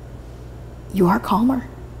 you are calmer.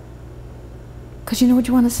 Because you know what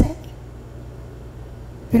you want to say.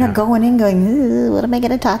 You're not going in going, what am I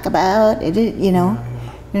going to talk about? You know,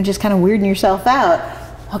 you're just kind of weirding yourself out.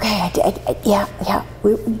 Okay,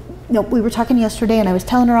 we were talking yesterday and I was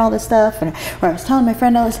telling her all this stuff, or I was telling my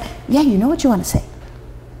friend all this. Yeah, you know what you want to say.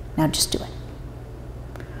 Now just do it.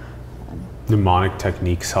 Mnemonic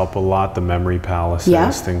techniques help a lot, the memory palaces,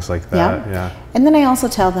 Yeah. things like that. Yeah. Yeah. And then I also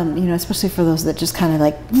tell them, you know, especially for those that just kind of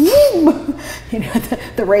like, you know,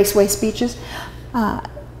 the raceway speeches,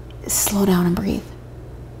 slow down and breathe.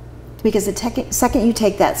 Because the second you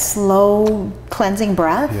take that slow cleansing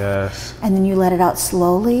breath, Yes. and then you let it out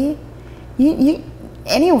slowly,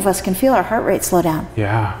 any of us can feel our heart rate slow down.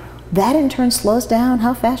 Yeah. That in turn slows down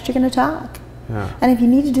how fast you're going to talk. Yeah. And if you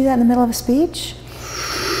need to do that in the middle of a speech,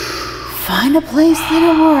 find a place that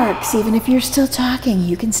it works. Even if you're still talking,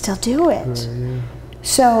 you can still do it.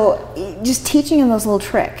 So just teaching them those little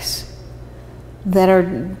tricks that are,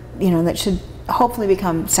 you know, that should hopefully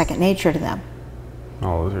become second nature to them.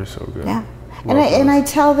 Oh, those are so good. Yeah. And I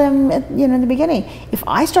tell them, you know, in the beginning, if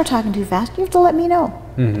I start talking too fast, you have to let me know.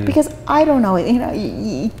 Because I don't know. You know,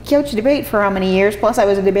 you coach debate for how many years, plus I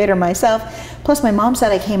was a debater myself, plus my mom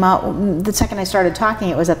said I came out, the second I started talking,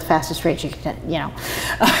 it was at the fastest rate she could, you know.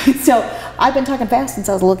 So I've been talking fast since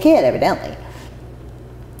I was a little kid, evidently.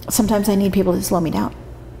 Sometimes I need people to slow me down.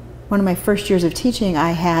 One of my first years of teaching,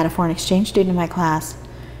 I had a foreign exchange student in my class,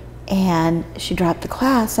 and she dropped the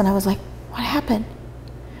class, and I was like, what happened?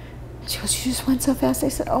 She goes, you just went so fast. I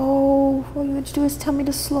said, oh, all you had to do is tell me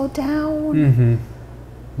to slow down.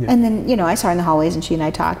 And then, you know, I saw her in the hallways, and she and I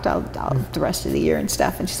talked all the rest of the year and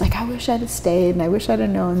stuff. And she's like, I wish I'd have stayed, and I wish I'd have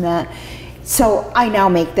known that. So I now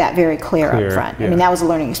make that very clear up front. Yeah. I mean, that was a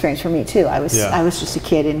learning experience for me too. I was Yeah. just a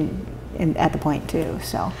kid at the point too.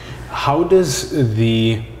 So How does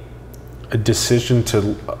the decision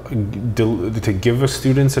to give a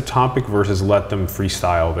students a topic versus let them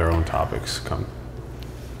freestyle their own topics come?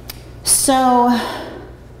 So,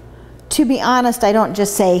 to be honest, I don't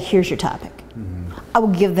just say, here's your topic. I will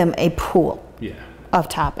give them a pool of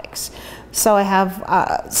topics. So I have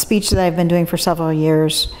a speech that I've been doing for several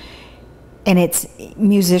years, and it's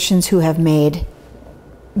musicians who have made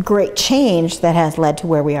great change that has led to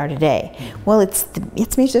where we are today. Well,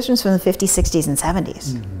 it's musicians from the 50s, 60s, and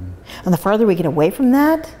 70s. And the farther we get away from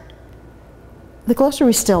that, the closer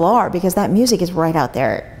we still are, because that music is right out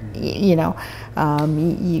there. You know,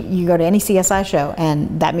 you go to any CSI show,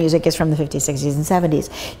 and that music is from the 50s, 60s, and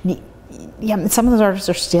 70s. Yeah, some of those artists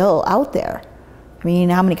are still out there. I mean,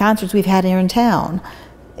 how many concerts we've had here in town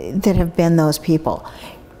that have been those people.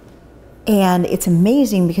 And it's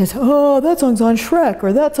amazing because, oh, that song's on Shrek,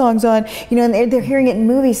 or that song's on, you know, and they're hearing it in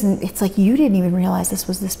movies, and it's like, you didn't even realize this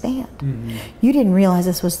was this band. You didn't realize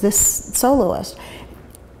this was this soloist.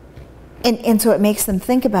 And so it makes them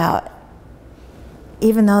think about,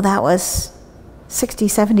 even though that was 60,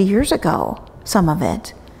 70 years ago, some of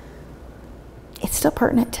it, it's still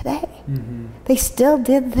pertinent today. They still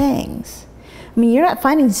did things. I mean, you're not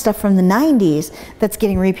finding stuff from the 90s that's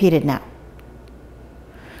getting repeated now.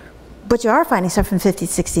 But you are finding stuff from the 50s,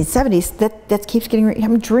 60s, 70s that keeps getting, I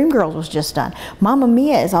mean, Dreamgirls was just done. Mamma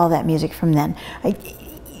Mia is all that music from then.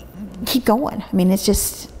 Keep going. I mean, it's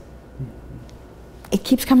just, it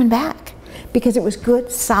keeps coming back because it was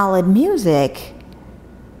good, solid music,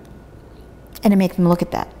 and it makes them look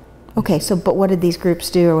at that. Okay, so, but what did these groups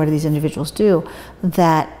do, or what did these individuals do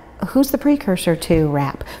that, who's the precursor to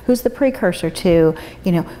rap? Who's the precursor to,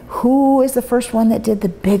 you know, who is the first one that did the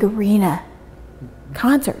big arena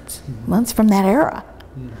concerts? Well, it's from that era.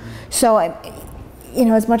 So, you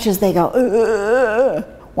know, as much as they go,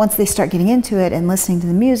 once they start getting into it and listening to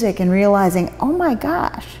the music and realizing, oh my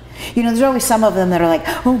gosh, you know, there's always some of them that are like,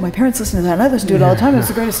 oh, my parents listen to that, and I listen to it all the time, it's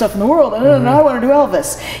the greatest stuff in the world, and I want to do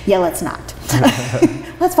Elvis. Yeah, let's not.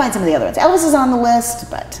 Let's find some of the other ones. Elvis is on the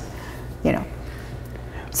list, but, you know.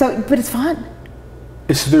 So, but it's fun.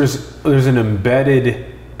 So there's an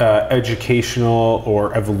embedded educational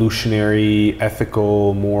or evolutionary,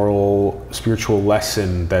 ethical, moral, spiritual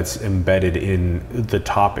lesson that's embedded in the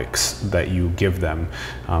topics that you give them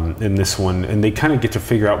in this one, and they kind of get to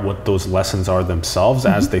figure out what those lessons are themselves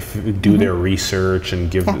as they do their research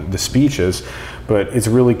and give the speeches. But it's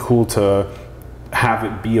really cool to have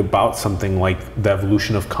it be about something like the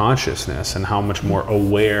evolution of consciousness and how much more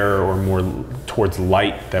aware or more towards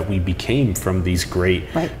light that we became from these great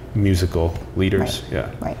musical leaders.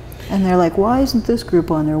 Right. And they're like, why isn't this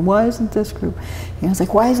group on there? Why isn't this group? You know, it's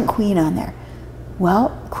like, why isn't Queen on there?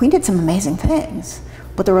 Well, Queen did some amazing things,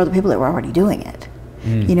 but there were other people that were already doing it.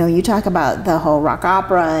 You know, you talk about the whole rock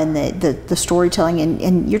opera and the storytelling,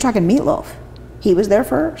 and you're talking Meatloaf. He was there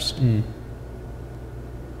first.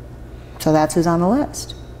 So that's who's on the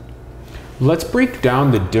list. Let's break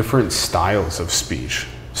down the different styles of speech.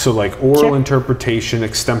 So like oral interpretation,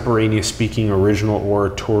 extemporaneous speaking, original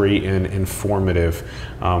oratory, and informative,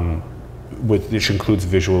 which includes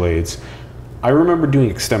visual aids. I remember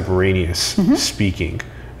doing extemporaneous speaking,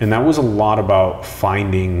 and that was a lot about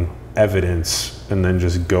finding evidence and then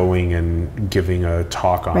just going and giving a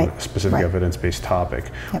talk on a specific evidence-based topic.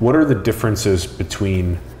 What are the differences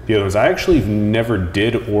between the other ones? I actually never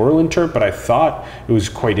did oral interp, but I thought it was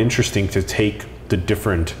quite interesting to take the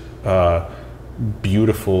different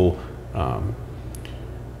beautiful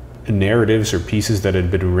narratives or pieces that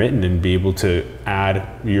had been written and be able to add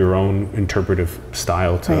your own interpretive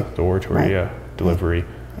style to the oratory delivery.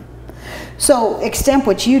 So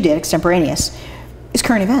what you did, extemporaneous, is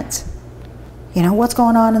current events. You know, what's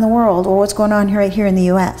going on in the world, or what's going on right here in the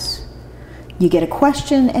US. You get a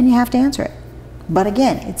question and you have to answer it. But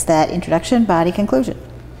again, it's that introduction, body, conclusion.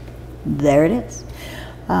 There it is.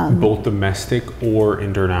 Both domestic or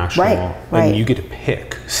international. Right. And you get to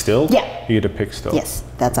pick still? Yeah. You get to pick still? Yes,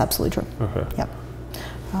 that's absolutely true. Okay.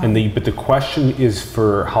 Yep. But the question is,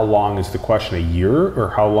 for how long is the question? A year?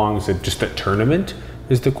 Or how long is it? Just a tournament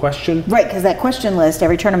is the question? Right, because that question list,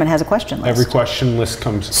 every tournament has a question list. Every question list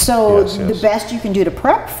comes. So the best you can do to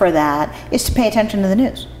prep for that is to pay attention to the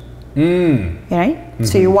news. Right?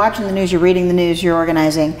 So you're watching the news, you're reading the news, you're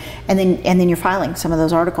organizing, and then you're filing some of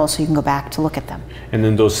those articles so you can go back to look at them. And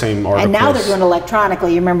then those same articles. And now they're doing it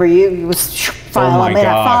electronically. You remember you was file, oh my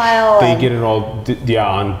gosh. file. They get it all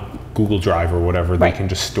on Google Drive or whatever. They can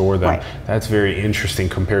just store them. That's very interesting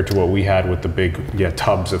compared to what we had with the big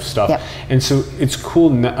tubs of stuff. And so it's cool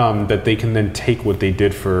that they can then take what they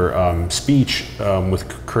did for speech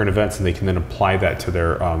with current events, and they can then apply that to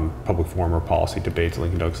their public forum or policy debates,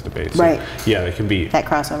 Lincoln Douglas debates. So, yeah, it can be that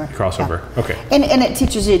crossover. Okay. And it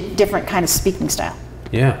teaches you a different kind of speaking style.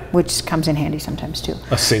 Yeah. Which comes in handy sometimes too.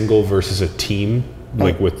 A single versus a team,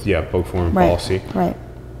 like with public forum and policy. Right.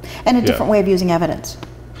 And a different way of using evidence.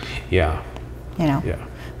 Yeah. You know,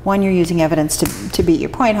 one you're using evidence to beat your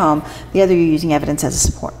point home, the other you're using evidence as a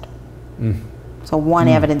support. So one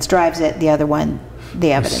evidence drives it, the other one,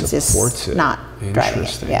 the evidence is not driving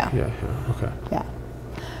it. Okay.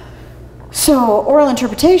 So oral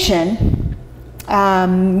interpretation,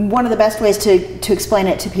 one of the best ways to explain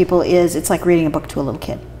it to people is it's like reading a book to a little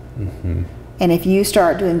kid. And if you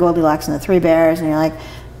start doing Goldilocks and the Three Bears and you're like,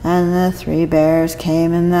 and the three bears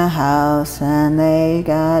came in the house and they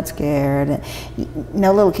got scared.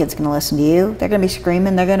 No little kid's going to listen to you. They're going to be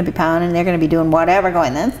screaming, they're going to be pounding, they're going to be doing whatever,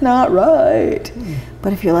 going, that's not right.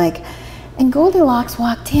 But if you're like, and Goldilocks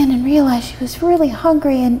walked in and realized she was really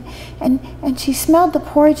hungry and she smelled the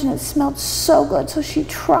porridge and it smelled so good, so she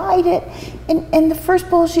tried it. And the first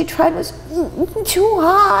bowl she tried was too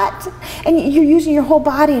hot. And you're using your whole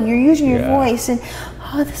body and you're using your voice and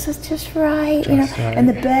oh, this is just right, you know, and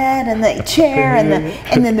the bed and the chair and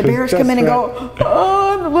then the bears come in and go,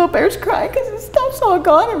 oh, and the little bear's crying because his stuff's all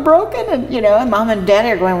gone and broken, and you know, and mom and daddy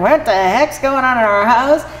are going, what the heck's going on in our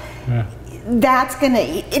house? That's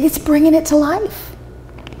it's bringing it to life.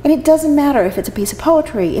 And it doesn't matter if it's a piece of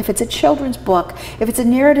poetry, if it's a children's book, if it's a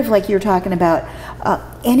narrative like you're talking about,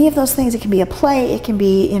 any of those things. It can be a play, it can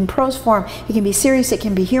be in prose form, it can be serious, it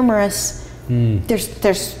can be humorous.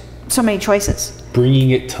 There's so many choices. Bringing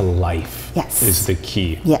it to life is the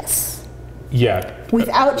key. Yes. Yeah.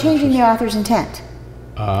 Without changing the author's intent.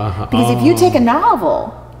 Because if you take a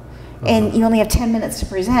novel and you only have 10 minutes to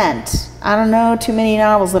present, I don't know too many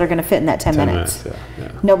novels that are going to fit in that 10 minutes.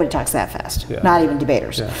 Nobody talks that fast. Not even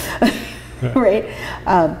debaters. Right?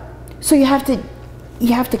 So you have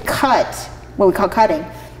to cut, what we call cutting,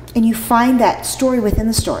 and you find that story within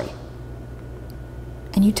the story.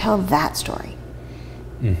 And you tell that story.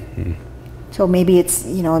 So maybe it's,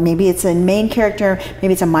 you know, maybe it's a main character,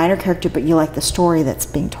 maybe it's a minor character, but you like the story that's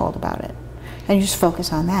being told about it. And you just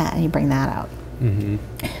focus on that and you bring that out.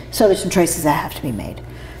 So there's some choices that have to be made.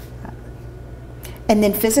 And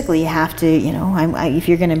then physically you have to, you know, if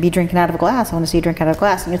you're going to be drinking out of a glass, I want to see you drink out of a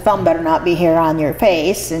glass, and your thumb better not be here on your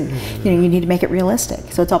face, and you know, you need to make it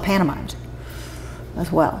realistic. So it's all pantomimed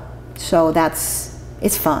as well. So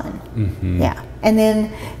it's fun. Yeah. And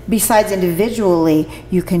then besides individually,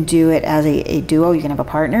 you can do it as a duo, you can have a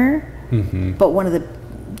partner. But one of the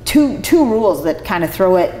two rules that kind of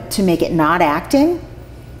throw it to make it not acting,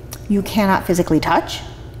 you cannot physically touch,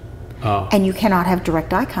 and you cannot have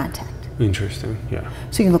direct eye contact. Interesting, yeah.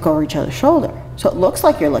 So you can look over each other's shoulder. So it looks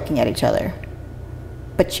like you're looking at each other,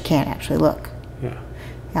 but you can't actually look.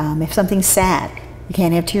 Yeah. If something's sad, you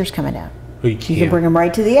can't have tears coming down. Oh, you can't. You can bring them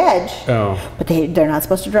right to the edge, but they're not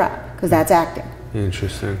supposed to drop, because that's acting.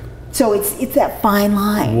 Interesting. So it's that fine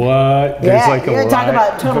line. What? There's like you're talking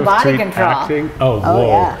about total body control. Acting? Oh, whoa.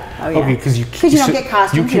 Yeah. Okay, because you don't get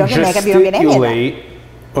costumes, you don't get makeup, you don't get any of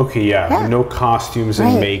that. Okay, no costumes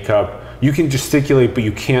and makeup. You can gesticulate, but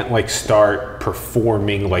you can't like start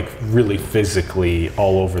performing like really physically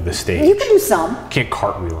all over the stage. You can do some. Can't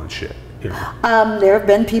cartwheel and shit. There have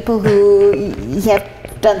been people who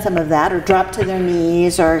have done some of that, or dropped to their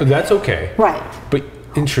knees, or That's okay. right. But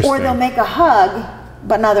interesting. Or they'll make a hug,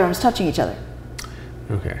 but neither of them's touching each other.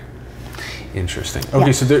 Okay. Interesting.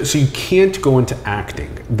 Okay, Yeah. so you can't go into acting.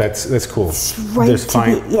 That's cool. It's right There's to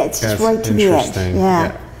the it's just that's right to the edge. interesting.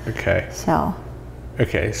 Yeah. Okay. So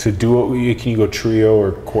Okay. So duo. Can you go trio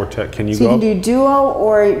or quartet? Can you you go? can do duo,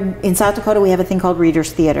 or in South Dakota we have a thing called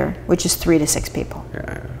Readers Theater, which is 3 to 6 people.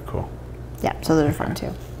 Yeah. Cool. Yeah, so those are fun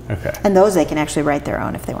too. Okay. And those they can actually write their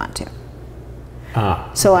own if they want to.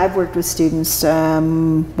 So I've worked with students.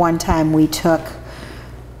 One time we took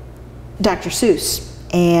Dr. Seuss,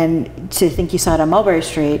 and to think you saw it on Mulberry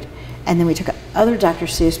Street, and then we took other Dr.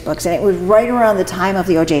 Seuss books, and it was right around the time of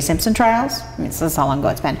the O.J. Simpson trials. I mean, so that's how long ago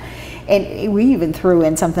it's been. And we even threw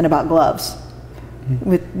in something about gloves,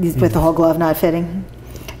 with the whole glove not fitting.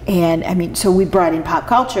 And I mean, so we brought in pop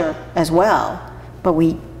culture as well, but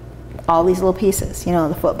all these little pieces, you know,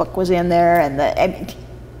 the foot book was in there, and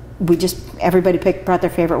everybody brought their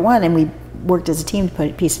favorite one, and we worked as a team to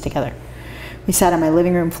piece it together. We sat on my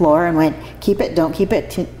living room floor and went, keep it, don't keep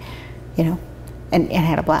it, you know, and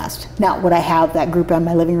had a blast. Now, would I have that group on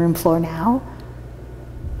my living room floor now?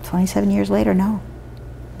 27 years later, no.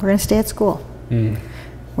 We're going to stay at school.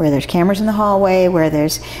 Where there's cameras in the hallway, where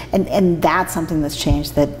there's, and that's something that's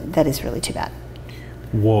changed that is really too bad.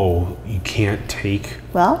 Whoa! You can't take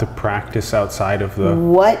the practice outside of the.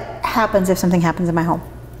 What happens if something happens in my home?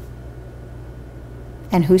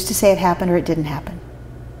 And who's to say it happened or it didn't happen?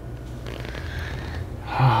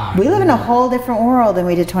 We live in a whole different world than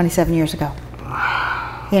we did 27 years ago.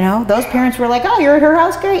 You know, those parents were like, oh, you're at her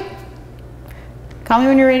house? Great. Call me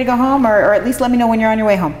when you're ready to go home, or at least let me know when you're on your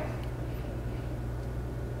way home.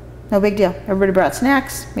 No big deal. Everybody brought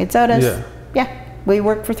snacks, made sodas. Yeah, we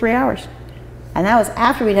worked for 3 hours. And that was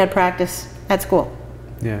after we'd had practice at school.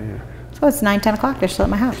 Yeah. So it's 9, 10 o'clock, they're still at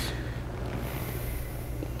my house.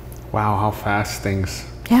 Wow, how fast things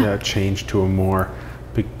change to a more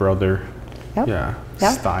Big Brother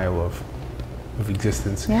style of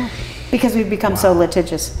existence. Yeah, because we've become so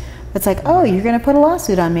litigious. It's like, oh, you're going to put a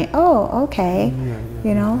lawsuit on me. Oh, okay.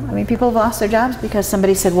 You know, I mean, people have lost their jobs because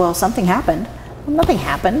somebody said, well, something happened. Well, nothing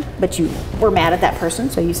happened, but you were mad at that person,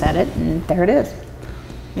 so you said it, and there it is.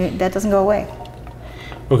 That doesn't go away.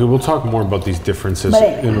 Okay, we'll talk more about these differences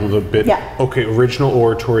in a little bit. Yeah. Okay, original,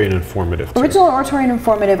 oratory, and informative. Original, oratory, and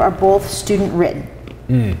informative are both student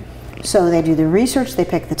written. So they do the research, they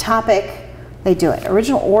pick the topic, they do it.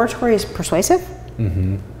 Original oratory is persuasive.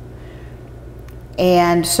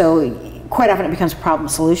 And so quite often it becomes a problem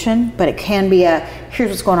solution, but it can be a, here's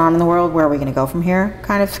what's going on in the world, where are we going to go from here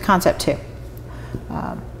kind of concept too.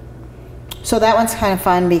 So that one's kind of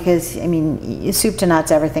fun because, I mean, soup to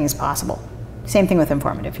nuts, everything is possible. Same thing with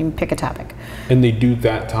informative. You can pick a topic. And they do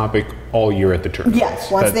that topic all year at the church.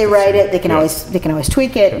 Yes. Once they write it, they can always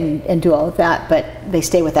tweak it and do all of that, but they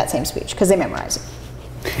stay with that same speech because they memorize it.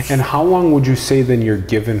 And how long would you say then you're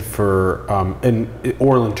given for and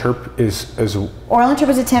oral interp is oral interp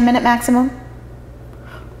is a 10-minute maximum.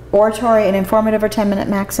 Oratory and informative are 10-minute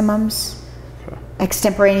maximums.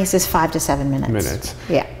 Extemporaneous is 5 to 7 minutes.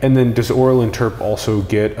 Yeah. And then does oral interp also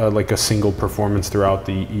get like a single performance throughout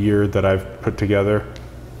the year that I've put together?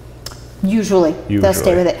 Usually. They'll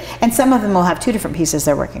stay with it. And some of them will have 2 different pieces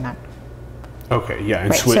they're working on. Okay, yeah.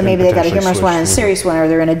 And so maybe they got a humorous one and a serious one, or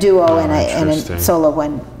they're in a duo and a solo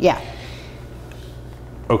one. Yeah.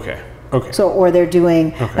 Okay. So, or they're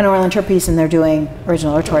doing an oral interp piece and they're doing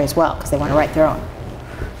original oratory as well because they want to write their own.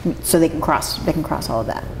 So they can cross all of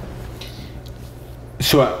that.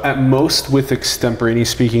 So at most with extemporaneous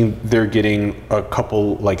speaking, they're getting a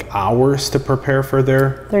couple hours to prepare for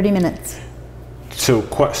their 30 minutes. So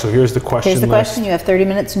here's the question. Here's the question. You have 30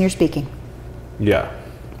 minutes and you're speaking. Yeah.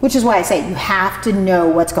 Which is why I say you have to know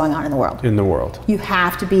what's going on in the world. You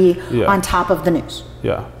have to be on top of the news.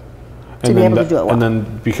 Yeah. To be able to do it well. And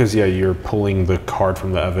then because you're pulling the card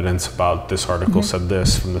from the evidence about this article said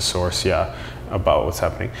this from the source, about what's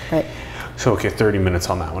happening. Right. So, 30 minutes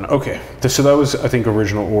on that one. Okay. So that was, I think,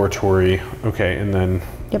 original oratory. Okay, and then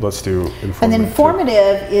let's do informative. And then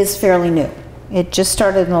informative is fairly new. It just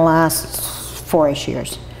started in the last 4-ish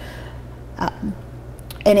years.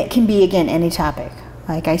 And it can be, again, any topic.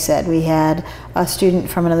 Like I said, we had a student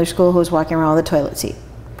from another school who was walking around with a toilet seat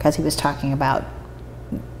because he was talking about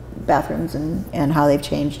bathrooms and how they've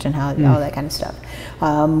changed and how all that kind of stuff.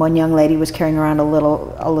 One young lady was carrying around a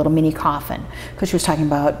little mini coffin because she was talking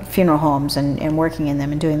about funeral homes and working in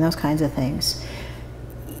them and doing those kinds of things.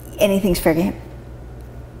 Anything's fair game.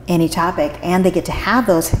 Any topic, and they get to have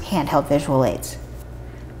those handheld visual aids.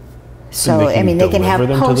 So, I mean, they can have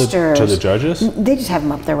deliver them posters. to the judges? They just have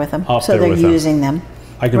them up there with them. Up so there they're with them. using them.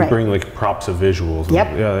 I can Right. bring like props of visuals. Yep.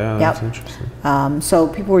 Yeah, that's Yep. interesting. So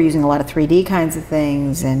people were using a lot of 3D kinds of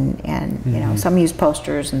things, and you know, some used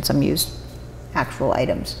posters and some used actual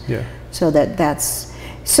items. Yeah. So that's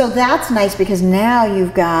nice, because now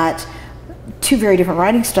you've got two very different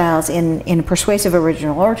writing styles in persuasive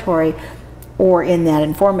original oratory, or in that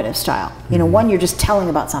informative style. You know, one, you're just telling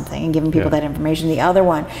about something and giving people Yeah. that information. The other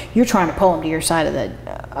one, you're trying to pull them to your side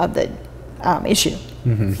of the issue,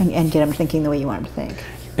 and get them thinking the way you want them to think.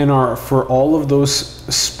 And for all of those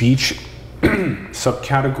speech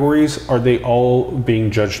subcategories, are they all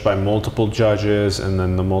being judged by multiple judges, and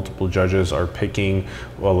then the multiple judges are picking,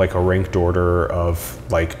 well, like a ranked order of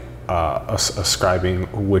like ascribing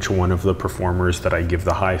which one of the performers that I give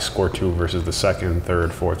the high score to versus the second,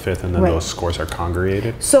 third, fourth, fifth, and then Right. those scores are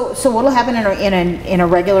congregated? So what'll happen in a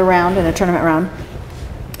regular round, in a tournament round,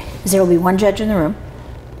 is there will be one judge in the room,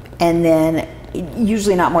 and then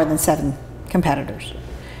usually not more than 7 competitors.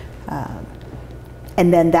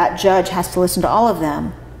 And then that judge has to listen to all of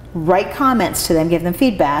them, write comments to them, give them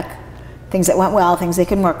feedback, things that went well, things they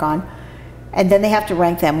can work on, and then they have to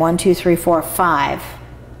rank them 1, 2, 3, 4, 5,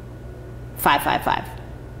 5, 5, 5.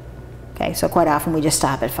 Okay, so quite often we just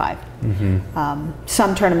stop at 5.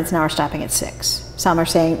 Some tournaments now are stopping at 6. Some are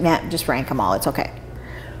saying, nah, just rank them all, it's okay.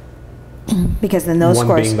 Because then those One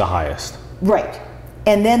scores... being the highest. Right.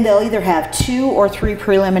 And then they'll either have 2 or 3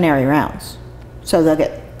 preliminary rounds. So they'll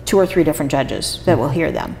get 2 or 3 different judges that will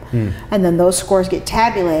hear them. And then those scores get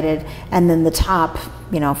tabulated, and then the top,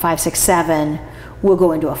 5, 6, 7 will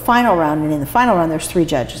go into a final round, and in the final round there's 3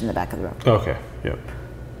 judges in the back of the room. Okay, yep.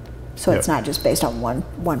 So it's not just based on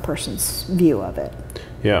one person's view of it.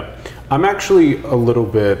 Yeah. I'm actually a little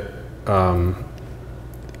bit, I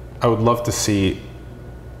would love to see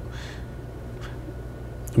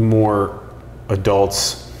more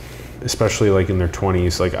adults, especially like in their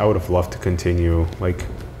 20s, like I would have loved to continue like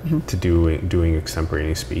to doing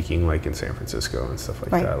extemporaneous speaking like in San Francisco and stuff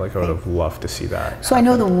like Right, that. Like I would have loved to see that. So I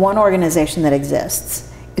know the one organization that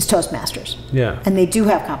exists is Toastmasters. Yeah. And they do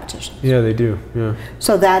have competition. Yeah, they do. Yeah.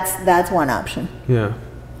 So that's one option. Yeah.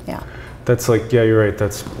 Yeah. That's like, yeah, you're right.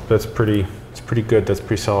 It's pretty good. That's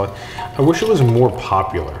pretty solid. I wish it was more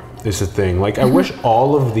popular is the thing. Like I wish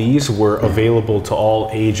all of these were available to all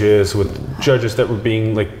ages, with judges that were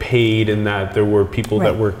being like paid, and that there were people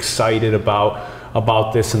that were excited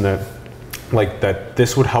about this, and that like that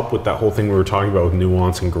this would help with that whole thing we were talking about with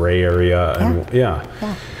nuance and gray area. And yeah.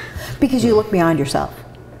 Because you look beyond yourself.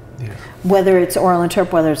 Yeah. Whether it's oral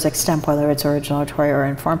interp, whether it's extemp, whether it's original oratory or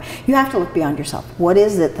inform, you have to look beyond yourself. What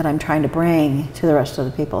is it that I'm trying to bring to the rest of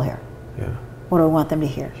the people here? Yeah. What do I want them to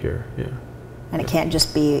hear? Here, yeah. And it can't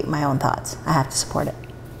just be my own thoughts. I have to support it.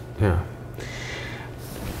 Yeah.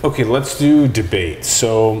 Okay, let's do debate.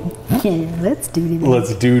 So Let's do it.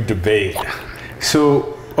 let's do debate.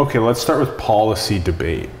 So, okay, let's start with policy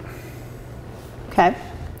debate. Okay.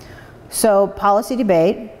 So policy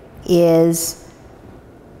debate is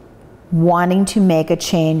wanting to make a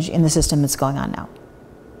change in the system that's going on now.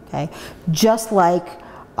 Okay. Just like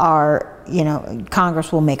our,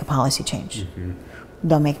 Congress will make a policy change.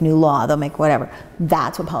 They'll make new law, they'll make whatever.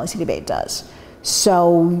 That's what policy debate does.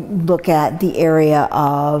 So look at the area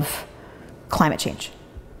of climate change.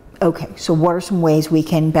 Okay, so what are some ways we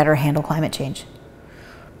can better handle climate change?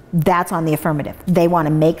 That's on the affirmative. They want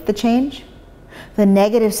to make the change. The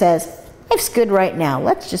negative says, life's good right now.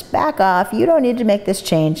 Let's just back off. You don't need to make this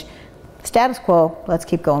change. Status quo, let's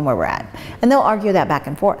keep going where we're at. And they'll argue that back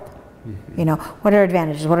and forth. What are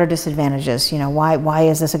advantages? What are disadvantages? Why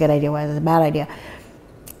is this a good idea? Why is this a bad idea?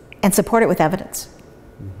 And support it with evidence.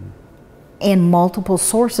 And multiple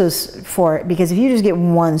sources for it. Because if you just get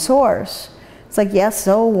one source, it's like, yes,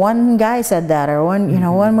 so one guy said that, or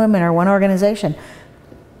one woman, or one organization.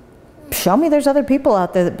 Show me there's other people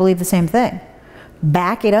out there that believe the same thing.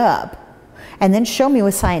 Back it up. And then show me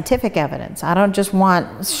with scientific evidence. I don't just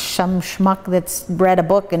want some schmuck that's read a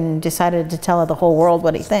book and decided to tell the whole world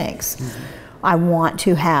what he thinks. I want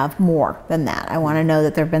to have more than that. I want to know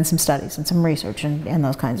that there have been some studies and some research and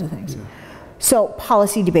those kinds of things. So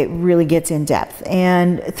policy debate really gets in depth.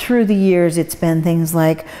 And through the years, it's been things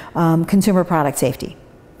like consumer product safety.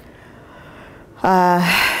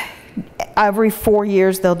 Every 4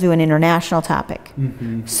 years, they'll do an international topic.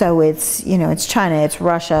 So it's, it's China, it's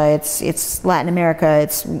Russia, it's Latin America,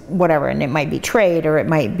 it's whatever. And it might be trade, or it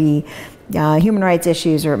might be human rights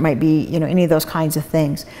issues, or it might be, any of those kinds of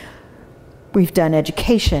things. We've done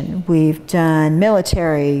education, we've done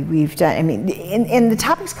military, we've done, and the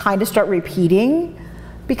topics kind of start repeating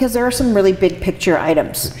because there are some really big picture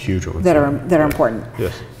items Huge ones. that are important.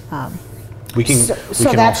 Yes. We can. So we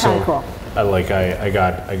can that's also, kinda cool. I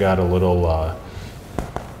got a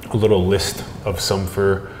little list of some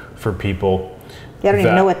for people. Yeah, I don't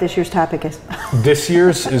even know what this year's topic is. This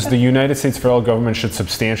year's is the United States federal government should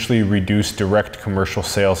substantially reduce direct commercial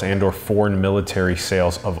sales and or foreign military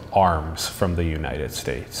sales of arms from the United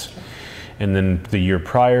States. And then the year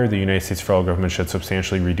prior, the United States federal government should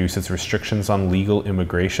substantially reduce its restrictions on legal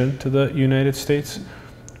immigration to the United States.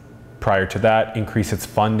 Prior to that, increase its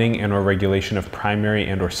funding and or regulation of primary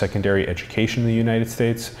and or secondary education in the United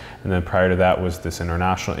States. And then prior to that was this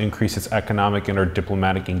international, increase its economic and or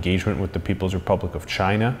diplomatic engagement with the People's Republic of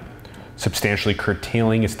China, substantially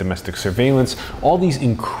curtailing its domestic surveillance, all these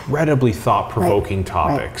incredibly thought-provoking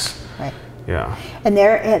topics. Right. Yeah. And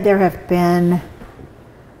there have been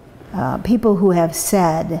people who have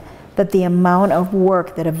said that the amount of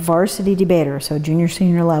work that a varsity debater, so junior,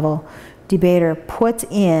 senior level debater, puts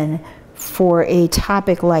in for a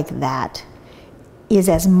topic like that is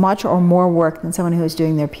as much or more work than someone who is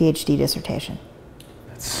doing their PhD dissertation.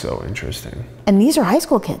 That's so interesting. And these are high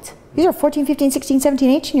school kids. These are 14, 15, 16,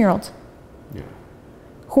 17, 18-year-olds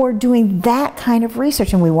who are doing that kind of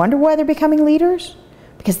research. And we wonder why they're becoming leaders?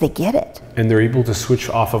 Because they get it. And they're able to switch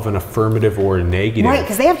off of an affirmative or a negative. Right,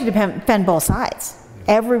 because they have to defend both sides.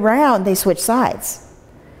 Every round, they switch sides.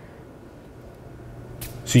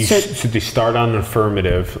 So they start on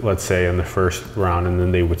affirmative, let's say, in the first round, and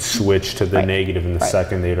then they would switch to the negative in the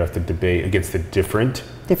second. They'd have to debate against a different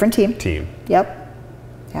team. Yep.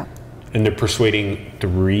 Yeah. And they're persuading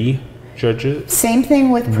 3 judges. Same thing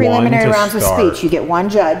with preliminary rounds of speech. You get 1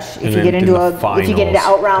 judge. If you get into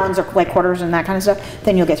out rounds or like quarters and that kind of stuff,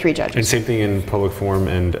 then you'll get 3 judges. And same thing in public forum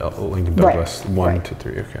and Lincoln Douglas, 1 to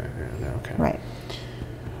 3. Okay. Yeah, okay. Right.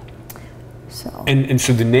 So. And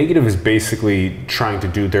so the negative is basically trying to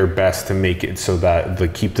do their best to make it so that they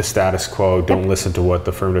keep the status quo, don't listen to what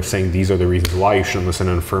the affirmative is saying. These are the reasons why you shouldn't listen.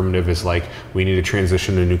 An affirmative is like, we need to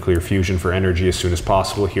transition to nuclear fusion for energy as soon as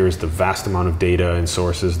possible. Here's the vast amount of data and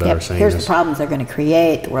sources that are saying here's this. the problems they're going to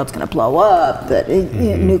create, the world's going to blow up, the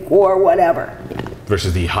nuke war, whatever. Yeah.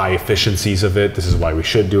 Versus the high efficiencies of it. This is why we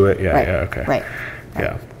should do it. Yeah, okay. Right.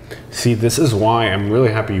 Yeah. See, this is why I'm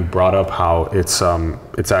really happy you brought up how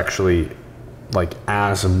it's actually like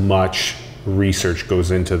as much research goes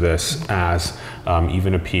into this as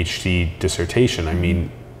even a PhD dissertation. I mean,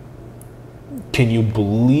 can you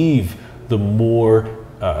believe the more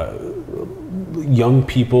young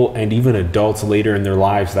people and even adults later in their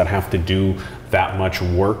lives that have to do that much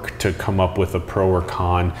work to come up with a pro or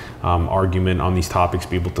con argument on these topics,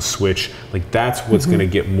 be able to switch? Like, that's what's going to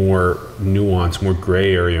get more nuance, more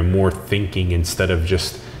gray area, more thinking, instead of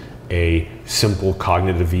just a simple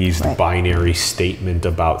cognitivized binary statement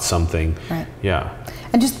about something. Right. Yeah.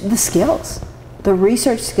 And just the skills, the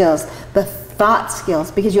research skills, the thought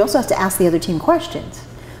skills, because you also have to ask the other team questions.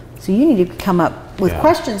 So you need to come up with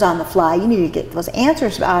questions on the fly. You need to get those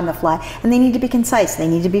answers on the fly, and they need to be concise. They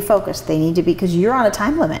need to be focused. They need to be, because you're on a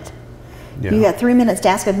time limit. Yeah. You got 3 minutes to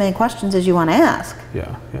ask as many questions as you want to ask.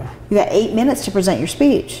 Yeah. You got 8 minutes to present your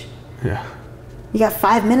speech. Yeah. You got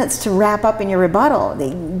 5 minutes to wrap up in your rebuttal.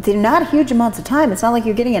 They're not huge amounts of time. It's not like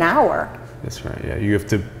you're getting an hour. That's right. Yeah, you have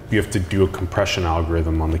to do a compression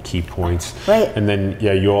algorithm on the key points. Right. And then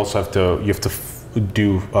you also have to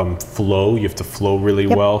do flow. You have to flow really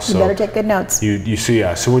well. So you better take good notes. You see,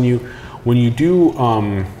 yeah. So when you do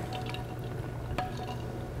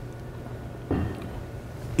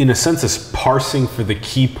in a sense, is parsing for the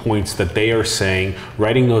key points that they are saying,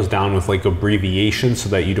 writing those down with like abbreviations so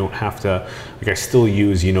that you don't have to, like, I still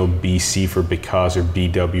use, BC for because, or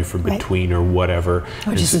BW for between, or whatever.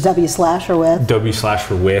 Or just a W slash or with. W slash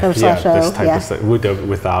for with, this type of stuff,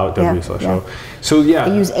 without W slash O. So I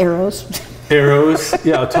use arrows. Arrows,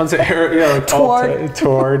 tons of arrows,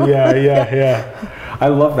 toward, yeah. I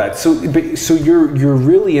love that. So you're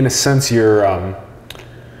really, in a sense, you're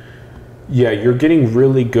getting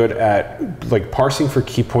really good at like parsing for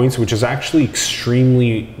key points, which is actually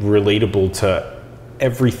extremely relatable to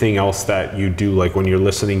everything else that you do. Like when you're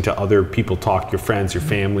listening to other people talk, your friends, your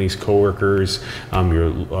families, coworkers, your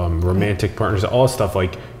romantic partners, all stuff.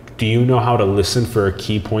 Like, do you know how to listen for a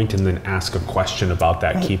key point and then ask a question about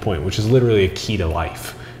that key point, which is literally a key to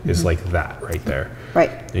life, is like that right there.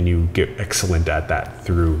 Right. And you get excellent at that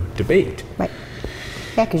through debate. Right.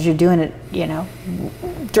 Yeah, because you're doing it,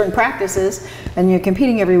 during practices, and you're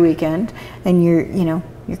competing every weekend, and you're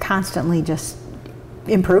constantly just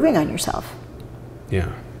improving on yourself.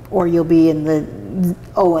 Yeah. Or you'll be in the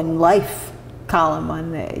in life column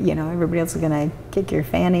on the, everybody else is going to kick your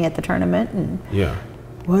fanny at the tournament, and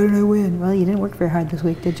why did I win? Well, you didn't work very hard this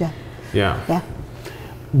week, did you? Yeah. Yeah.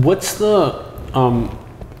 What's the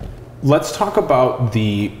let's talk about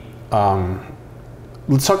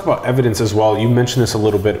let's talk about evidence as well. You mentioned this a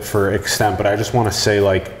little bit for extent, but I just want to say,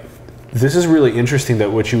 like, this is really interesting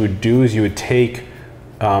that what you would do is you would take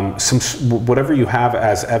whatever you have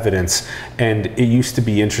as evidence, and it used to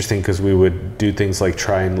be interesting because we would do things like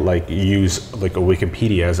try and like use like a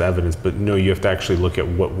Wikipedia as evidence, but no, you have to actually look at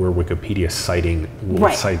what we're Wikipedia citing.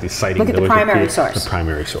 Right. Citing Look at the primary source. The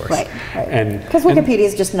primary source. Right. And because Wikipedia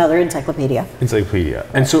is just another encyclopedia. Encyclopedia.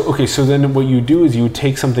 And so, okay, so then what you do is you would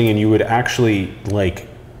take something and you would actually, like,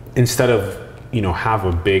 instead of, you know, have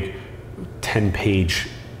a big 10-page,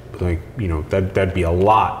 like, you know, that'd be a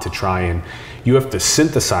lot to try, and you have to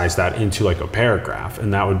synthesize that into like a paragraph,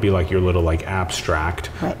 and that would be like your little like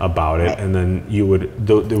abstract about it. And then you would,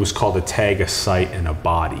 it was called a tag, a cite, and a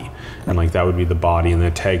body. And like that would be the body, and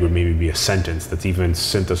the tag would maybe be a sentence that's even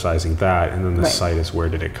synthesizing that, and then the cite is where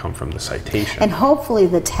did it come from, the citation. And hopefully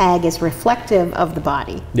the tag is reflective of the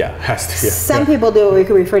body. Yeah, it has to. Yeah, Some people do what we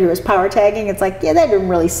could refer to as power tagging. It's like, yeah, that didn't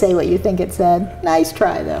really say what you think it said. Nice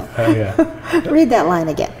try though. Read that line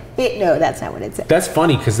again. No, that's not what it said. That's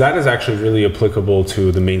funny, because that is actually really applicable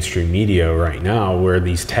to the mainstream media right now, where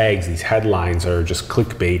these tags, these headlines are just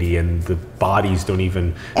clickbaity, and the bodies don't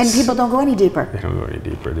even... And people don't go any deeper. They don't go any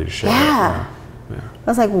deeper. They just show it. Yeah. I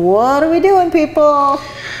was like, what are we doing, people?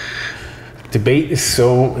 Debate is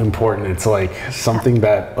so important. It's like something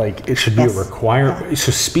that, like, it should be a requirement.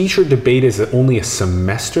 So speech or debate is only a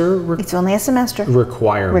semester? It's only a semester.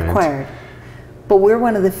 Requirement. Required. But we're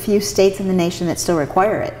one of the few states in the nation that still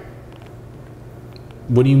require it.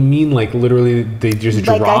 What do you mean? Like literally, they just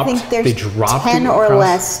dropped? I think there's 10 or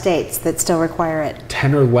less states that still require it.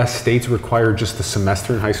 10 or less states require just the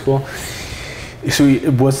semester in high school. So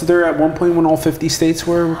was there at one point when all 50 states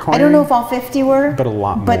were requiring? I don't know if all 50 were, but a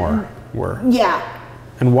lot more were. Yeah.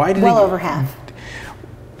 And why did over half?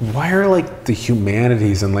 Why are like the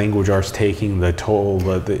humanities and language arts taking the toll?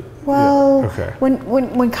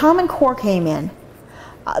 When Common Core came in,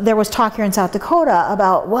 there was talk here in South Dakota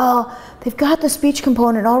about, well, they've got the speech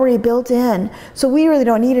component already built in, so we really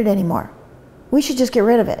don't need it anymore. We should just get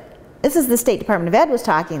rid of it. This is the State Department of Ed was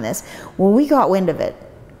talking this. Well, we got wind of it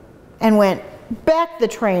and went, back the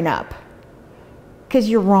train up, because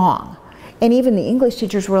you're wrong. And even the English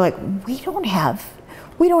teachers were like, we don't have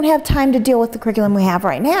time to deal with the curriculum we have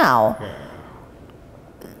right now.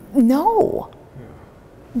 No.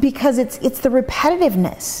 Because it's the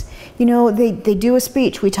repetitiveness. You know, they do a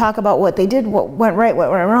speech. We talk about what they did, what went right, what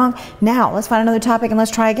went wrong. Now, let's find another topic and let's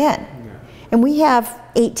try again. Yeah. And we have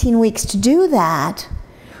 18 weeks to do that.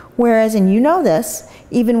 Whereas, and you know this,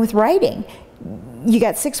 even with writing, you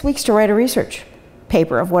got 6 weeks to write a research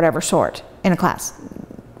paper of whatever sort in a class.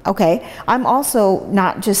 Okay, I'm also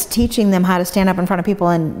not just teaching them how to stand up in front of people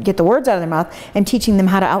and get the words out of their mouth, and teaching them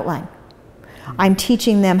how to outline. I'm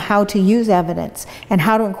teaching them how to use evidence and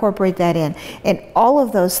how to incorporate that in, and all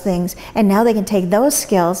of those things. And now they can take those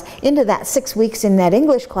skills into that 6 weeks in that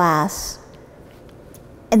English class,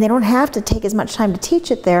 and they don't have to take as much time to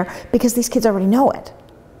teach it there because these kids already know it.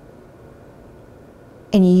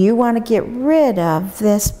 And you want to get rid of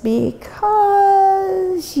this because,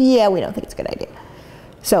 yeah, we don't think it's a good idea.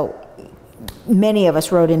 So many of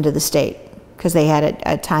us wrote into the state because they had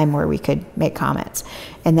a time where we could make comments.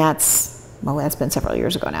 And that's been several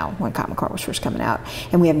years ago now when Common Core was first coming out.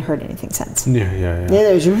 And we haven't heard anything since. Yeah.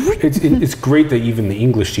 It's great that even the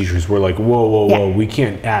English teachers were like, whoa, we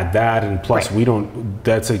can't add that. And plus we don't,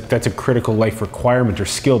 that's a critical life requirement or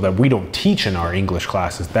skill that we don't teach in our English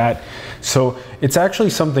classes. So it's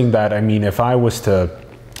actually something that, I mean, if I was to,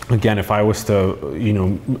 you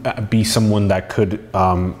know, be someone that could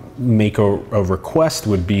make a request,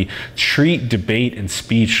 would be treat debate and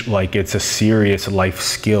speech like it's a serious life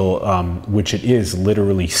skill, which it is.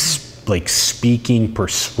 Literally like speaking,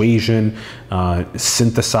 persuasion,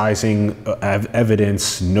 synthesizing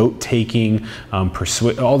evidence, note-taking,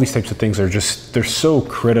 all these types of things are just, they're so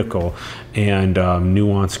critical. And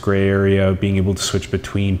nuance, gray area, being able to switch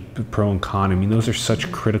between pro and con, I mean, those are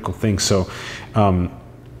such critical things. So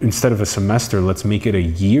instead of a semester, let's make it a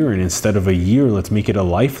year, and instead of a year, let's make it a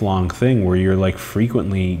lifelong thing where you're like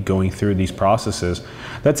frequently going through these processes.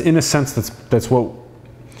 That's, in a sense, that's what,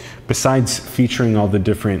 besides featuring all the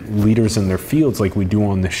different leaders in their fields like we do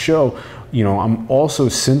on the show, you know, I'm also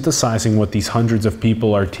synthesizing what these hundreds of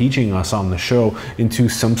people are teaching us on the show into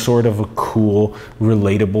some sort of a cool,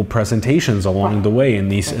 relatable presentations along the way,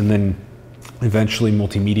 and these, and then eventually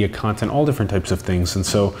multimedia content, all different types of things. And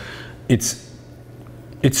so it's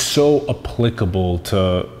so applicable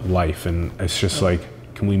to life, and it's just like,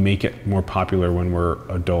 can we make it more popular when we're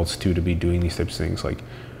adults too, to be doing these types of things? Like,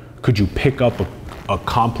 could you pick up a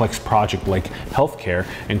complex project like healthcare,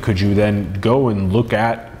 and could you then go and look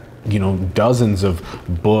at, you know, dozens of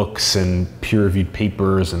books and peer-reviewed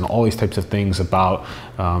papers and all these types of things about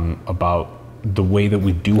the way that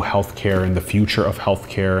we do healthcare and the future of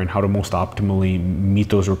healthcare and how to most optimally meet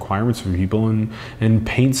those requirements for people, and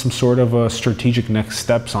paint some sort of a strategic next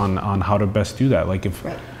steps on how to best do that. Like, if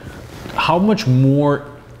how much more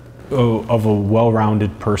of a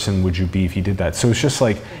well-rounded person would you be if you did that? So it's just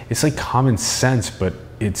like, it's like common sense, but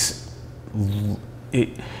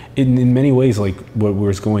in many ways, like what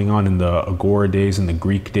was going on in the Agora days and the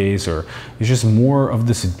Greek days, or it's just more of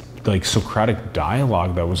this like Socratic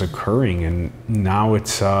dialogue that was occurring, and now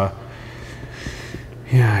it's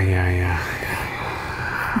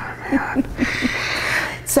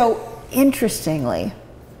So interestingly,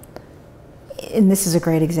 and this is a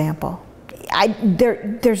great example,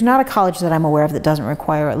 there's not a college that I'm aware of that doesn't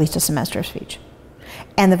require at least a semester of speech.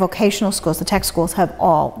 And the vocational schools, the tech schools, have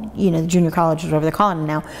all, you know, the junior colleges, whatever they're calling them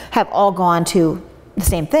now, have all gone to the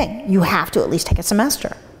same thing. You have to at least take a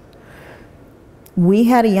semester. We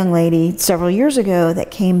had a young lady several years ago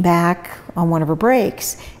that came back on one of her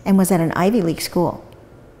breaks and was at an Ivy League school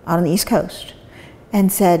out on the East Coast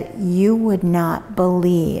and said, "You would not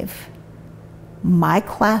believe my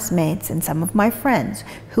classmates and some of my friends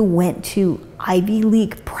who went to Ivy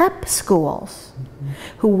League prep schools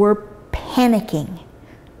who were panicking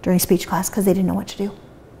during speech class because they didn't know what to do."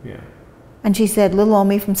 Yeah. And she said, little old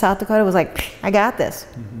me from South Dakota was like, "I got this."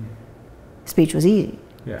 Speech was easy.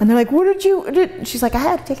 Yeah. And they're like, "What did you?" She's like, "I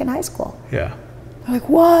had to take it in high school." Yeah. They're like,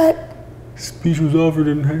 "What?" Speech was offered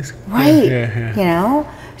in high school. Right. Yeah. You know?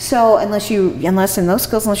 So unless in those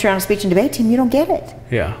schools, unless you're on a speech and debate team, you don't get it.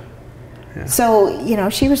 Yeah. So, you know,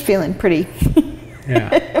 she was feeling pretty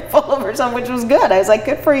full of herself, which was good. I was like,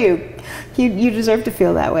 good for you. You deserve to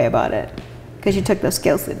feel that way about it, because you took those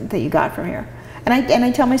skills that you got from here. And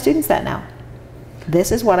I tell my students that now.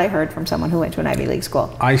 This is what I heard from someone who went to an Ivy League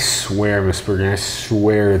school. I swear, Ms. Bergen, I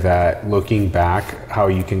swear that looking back, how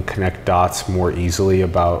you can connect dots more easily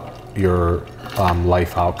about your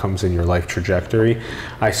life outcomes and your life trajectory.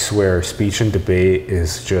 I swear, speech and debate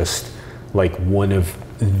is just like one of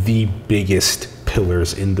the biggest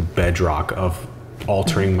pillars in the bedrock of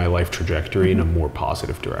altering my life trajectory in a more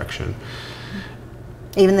positive direction.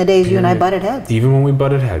 Even the days you and I butted heads. Even when we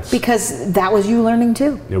butted heads. Because that was you learning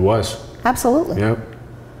too. It was. Absolutely. Yep.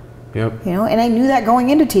 You know, and I knew that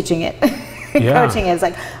going into teaching it. Coaching it. It's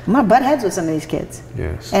like, I'm gonna butt heads with some of these kids.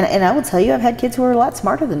 Yes. And I will tell you, I've had kids who are a lot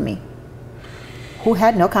smarter than me, who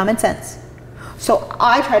had no common sense. So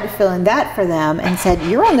I tried to fill in that for them and said,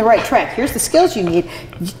 you're on the right track. Here's the skills you need.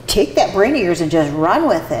 You take that brain of yours and just run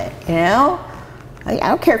with it, you know? I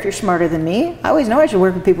don't care if you're smarter than me. I always know I should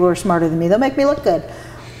work with people who are smarter than me. They'll make me look good,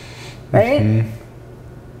 right?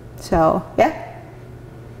 So, yeah.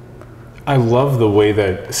 I love the way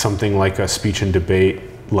that something like a speech and debate,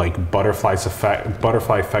 like butterfly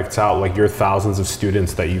effects out, like your thousands of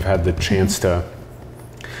students that you've had the chance to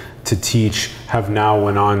teach have now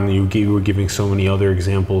went on. You were giving so many other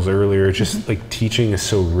examples earlier. Just like teaching is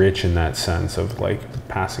so rich in that sense of like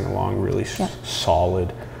passing along really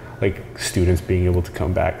solid, like students being able to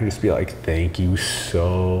come back and just be like, thank you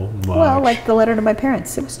so much. Well, like the letter to my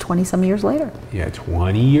parents, it was 20 some years later. Yeah,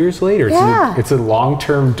 20 years later. Yeah. It's a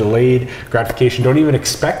long-term delayed gratification. Don't even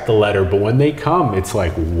expect the letter, but when they come, it's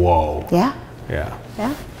like, whoa. Yeah. Yeah.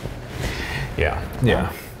 Yeah. Yeah.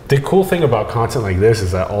 Yeah. The cool thing about content like this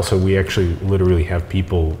is that also we actually literally have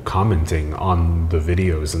people commenting on the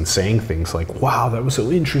videos and saying things like, wow, that was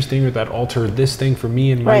so interesting, or that altered this thing for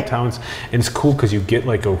me in my towns. And it's cool because you get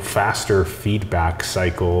like a faster feedback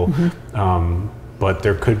cycle. But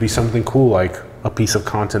there could be something cool, like a piece of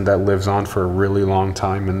content that lives on for a really long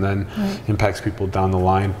time and then impacts people down the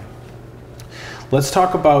line. Let's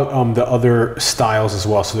talk about the other styles as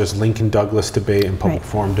well. So there's Lincoln Douglas debate and public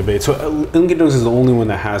forum debate. So Lincoln Douglas is the only one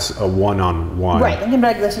that has a one-on-one. Right, Lincoln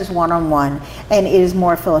Douglas is one-on-one, and it is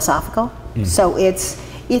more philosophical. So it's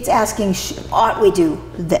asking, ought we do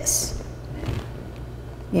this?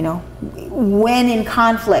 You know, when in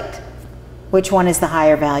conflict, which one is the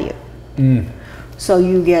higher value? So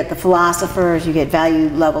you get the philosophers, you get value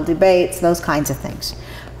level debates, those kinds of things.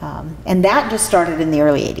 And that just started in the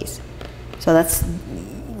early 80s. So that's,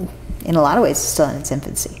 in a lot of ways, still in its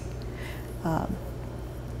infancy.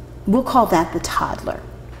 We'll call that the toddler,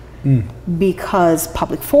 because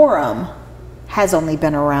public forum has only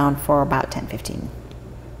been around for about 10,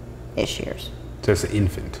 15-ish years. So it's an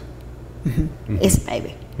infant. It's a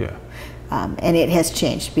baby. Yeah. And it has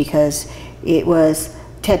changed because it was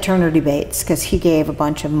Ted Turner debates because he gave a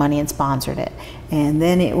bunch of money and sponsored it. And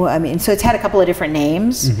then I mean, so it's had a couple of different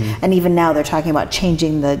names, and even now they're talking about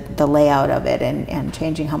changing the layout of it and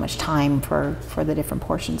changing how much time for the different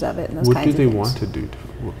portions of it and those What kinds do of they things. want to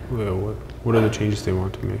do? What are the changes they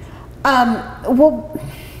want to make? Well,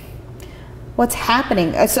 what's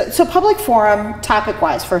happening? So public forum,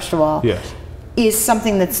 topic-wise, first of all, Yes. is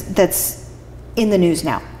something that's in the news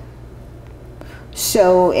now.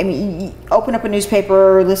 So, I mean, you open up a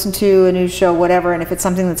newspaper, listen to a news show, whatever, and if it's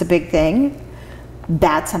something that's a big thing,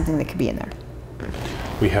 that's something that could be in there.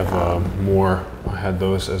 We have more. I had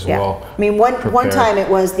those as well. I mean, one prepared. time it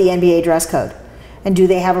was the NBA dress code. And do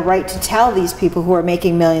they have a right to tell these people who are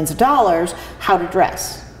making millions of dollars how to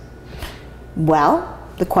dress? Well,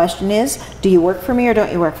 the question is, do you work for me or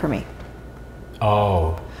don't you work for me?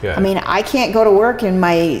 Oh, yeah. I mean, I can't go to work in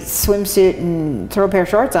my swimsuit and throw a pair of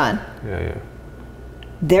shorts on. yeah.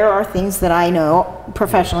 There are things that I know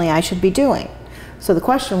professionally I should be doing. So the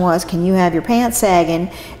question was, can you have your pants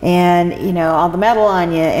sagging and, you know, all the metal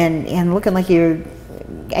on you and looking like you're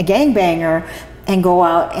a gangbanger and go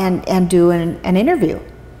out and do an interview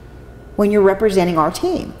when you're representing our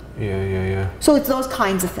team? Yeah. So it's those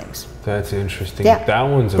kinds of things. That's interesting. Yeah. That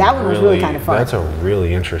one's That one was really kind of fun. That's a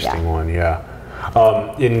really interesting Yeah. one. Yeah.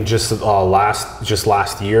 In just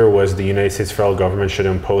last year was the United States federal government should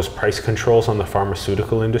impose price controls on the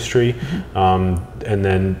pharmaceutical industry, and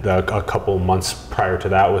then a couple months prior to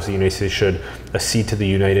that was the United States should accede to the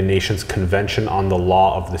United Nations Convention on the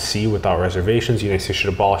Law of the Sea without reservations. The United States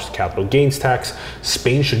should abolish the capital gains tax.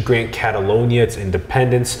 Spain should grant Catalonia its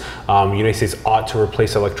independence. The United States ought to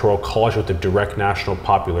replace electoral college with a direct national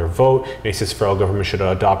popular vote. The United States federal government should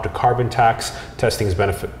adopt a carbon tax.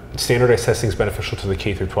 Standardized testing is beneficial to the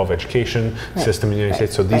K through 12 education system in the United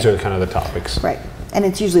States. So these are kind of the topics. Right. And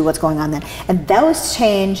it's usually what's going on then. And those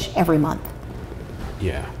change every month.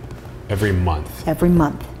 Yeah, every month, Every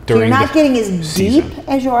month. So During you're not the getting as season. deep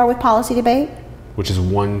as you are with policy debate which is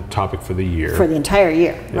one topic for the year. for the entire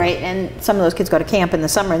year, right? And some of those kids go to camp in the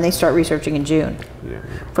summer and they start researching in June Yeah,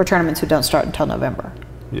 for tournaments who don't start until November.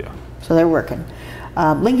 yeah. So they're working.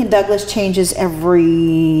 Lincoln Douglas changes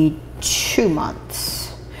every 2 months.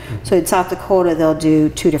 So in South Dakota, they'll do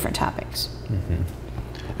 2 different topics.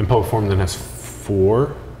 And public forum then has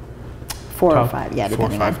 4 4 or 5, yeah, 4 or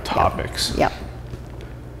depending 5 on. topics. Yep.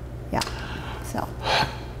 Yeah. So.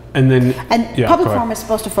 And then And yeah, public go ahead. forum is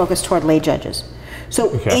supposed to focus toward lay judges. So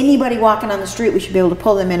Okay. anybody walking on the street, we should be able to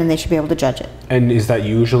pull them in and they should be able to judge it. And is that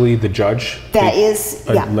usually the judge? That They- is,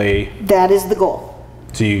 a yeah. lay. That is the goal.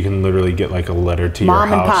 So you can literally get like a letter to Mom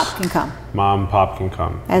your and house. pop can come. Mom and pop can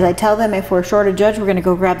come. As I tell them, if we're short a judge, we're going to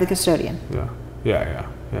go grab the custodian. Yeah.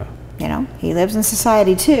 You know, he lives in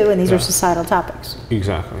society too, and these Yeah. are societal topics.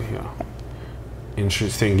 Exactly. Yeah.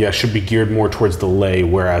 Interesting. Yeah, should be geared more towards the lay,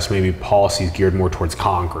 whereas maybe policy is geared more towards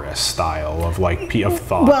Congress style of like of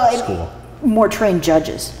thought Well, school. more trained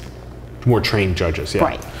judges. More trained judges. Yeah.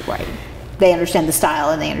 Right. They understand the style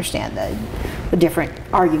and they understand the different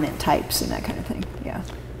argument types and that kind of thing. Yeah.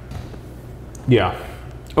 Yeah.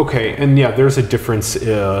 Okay. And yeah, there's a difference.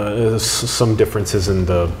 Some differences in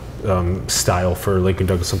the style for Lincoln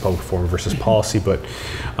Douglas and public forum versus policy, but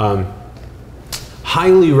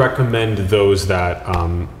highly recommend those that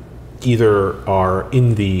either are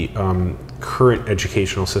in the current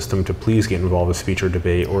educational system to please get involved with speech or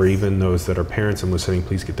debate, or even those that are parents and listening,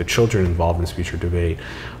 please get the children involved in speech or debate.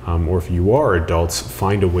 Or if you are adults,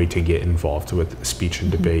 find a way to get involved with speech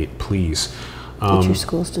and debate, please. Get your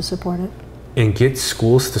schools to support it. And get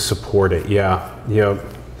schools to support it. Yeah.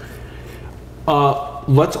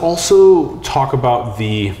 Let's also talk about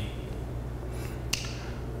the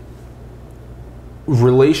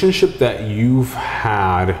relationship that you've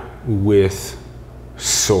had with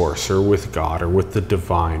Source or with God or with the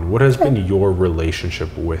divine. What has been your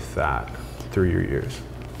relationship with that through your years?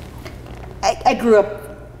 I grew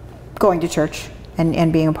up going to church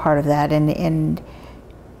and being a part of that, and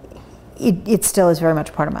it still is very much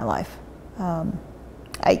a part of my life.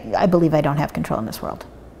 I believe I don't have control in this world.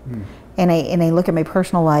 And I look at my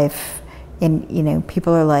personal life, and you know,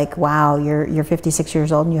 people are like, "Wow, you're 56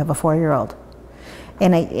 years old and you have a 4-year-old."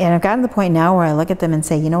 And I've gotten to the point now where I look at them and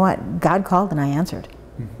say, you know what? God called and I answered.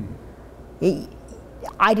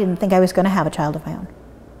 I didn't think I was going to have a child of my own.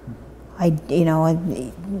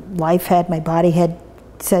 Life had, my body had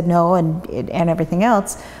said no, and everything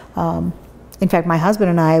else. In fact, my husband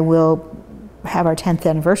and I will have our 10th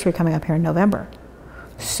anniversary coming up here in November.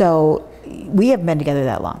 So we haven't been together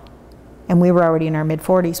that long. And we were already in our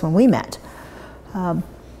mid-40s when we met.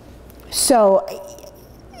 So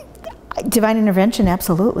divine intervention,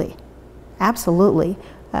 absolutely. Absolutely.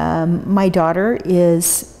 My daughter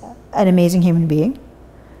is an amazing human being,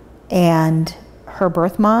 and her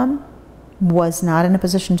birth mom was not in a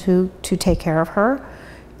position to take care of her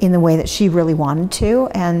in the way that she really wanted to,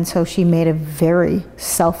 and so she made a very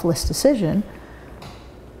selfless decision.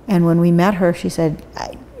 And when we met her, she said,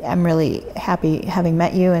 I'm really happy having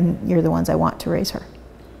met you, and you're the ones I want to raise her.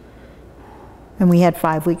 And we had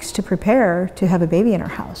 5 weeks to prepare to have a baby in our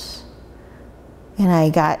house. And I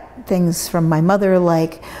got things from my mother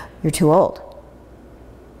like, you're too old.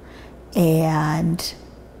 And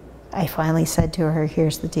I finally said to her,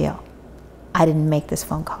 here's the deal. I didn't make this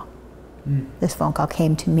phone call. This phone call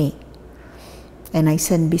came to me. And I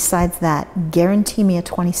said, besides that, guarantee me a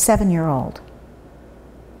 27-year-old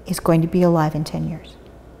is going to be alive in 10 years.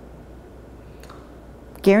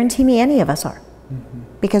 Guarantee me any of us are.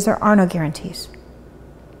 Because there are no guarantees.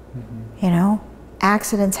 You know,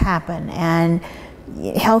 accidents happen and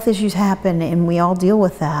health issues happen, and we all deal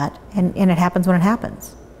with that, and it happens when it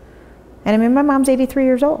happens. And I mean, my mom's 83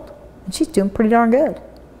 years old, and she's doing pretty darn good.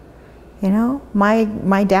 You know,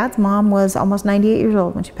 my dad's mom was almost 98 years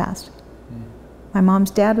old when she passed. My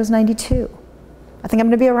mom's dad was 92. I think I'm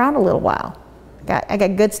going to be around a little while. I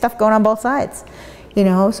got good stuff going on both sides. You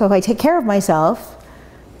know, so if I take care of myself,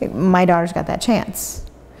 my daughter's got that chance.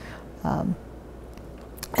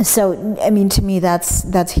 So, I mean, to me,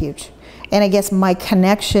 that's huge. And I guess my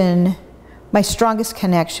connection, my strongest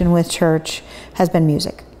connection with church has been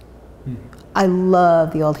music. I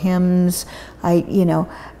love the old hymns.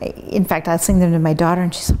 In fact, I sing them to my daughter,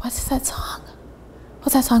 and she said, "What's that song?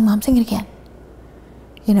 What's that song, Mom? Sing it again."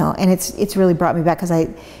 You know, and it's really brought me back, because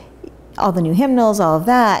all the new hymnals, all of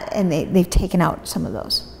that, and they've taken out some of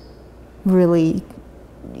those really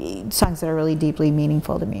songs that are really deeply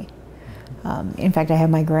meaningful to me. In fact, I have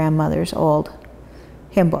my grandmother's old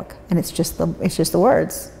hymn book, and it's just the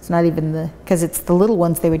words. It's not even because it's the little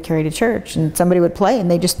ones they would carry to church, and somebody would play,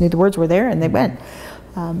 and they just knew the words were there, and they went.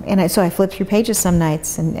 So I flip through pages some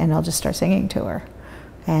nights, and I'll just start singing to her,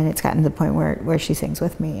 and it's gotten to the point where she sings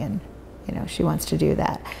with me, and you know, she wants to do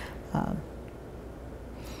that.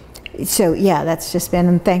 So yeah, that's just been,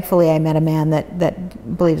 and thankfully I met a man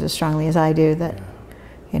that believes as strongly as I do that,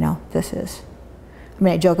 you know, this is. I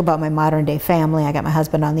mean, I joke about my modern day family. I got my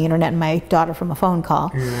husband on the internet and my daughter from a phone call.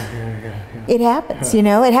 It happens, you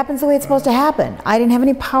know, it happens the way it's supposed to happen. I didn't have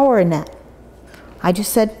any power in that. I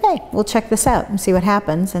just said, hey, we'll check this out and see what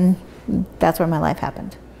happens, and that's where my life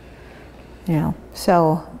happened. You know,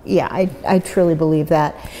 so yeah, I truly believe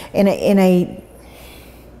that, and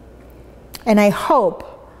I hope,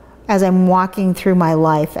 as I'm walking through my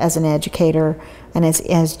life as an educator and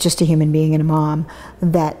as just a human being and a mom,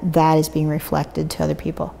 that is being reflected to other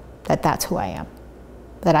people, that's who I am,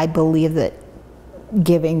 that I believe that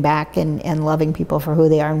giving back and loving people for who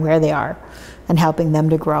they are and where they are, and helping them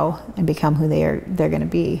to grow and become who they're going to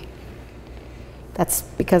be, that's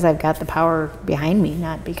because I've got the power behind me,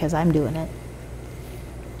 not because I'm doing it.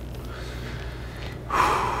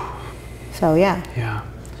 So yeah. Yeah.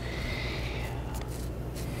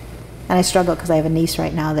 And I struggle because I have a niece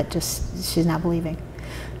right now that she's not believing,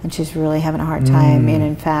 and she's really having a hard time. And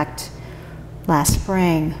in fact, last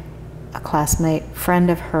spring, a classmate friend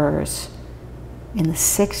of hers in the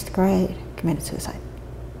 6th grade committed suicide.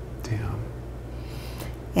 Damn.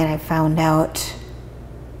 And I found out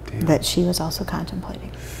that she was also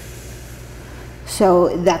contemplating.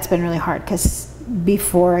 So that's been really hard, because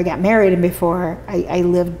before I got married and before I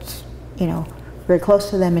lived, you know, very close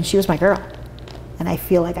to them, and she was my girl. And I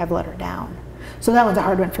feel like I've let her down. So that one's a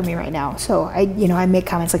hard one for me right now. So I make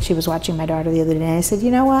comments like she was watching my daughter the other day, and I said,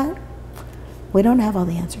 you know what? We don't have all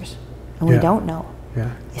the answers, and we don't know.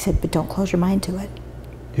 Yeah. I said, but don't close your mind to it.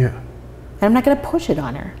 Yeah. And I'm not going to push it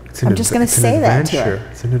on her. I'm just going to say that to her.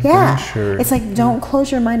 It's an adventure. Yeah. It's like, don't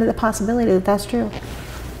close your mind to the possibility that that's true.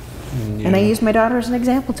 Yeah. And I used my daughter as an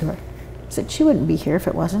example to her. I said, she wouldn't be here if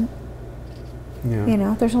it wasn't. Yeah. You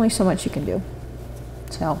know, there's only so much you can do.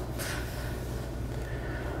 So.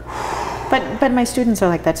 But my students are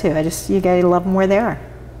like that too. You gotta love them where they are.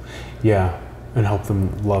 Yeah, and help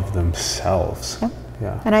them love themselves. Yep.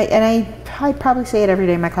 Yeah. And I probably say it every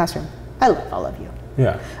day in my classroom. I love all of you.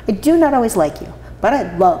 Yeah. I do not always like you, but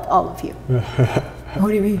I love all of you. What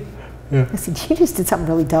do you mean? Yeah. I said, you just did something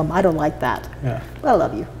really dumb. I don't like that. Yeah. Well, I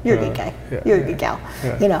love you. You're a good guy. Yeah. You're a good gal.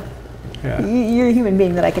 Yeah. You know. Yeah. You're a human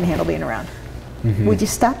being that I can handle being around. Mm-hmm. Would you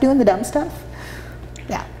stop doing the dumb stuff?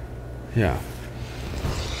 Yeah. Yeah.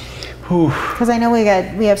 Because I know we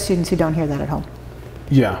have students who don't hear that at home.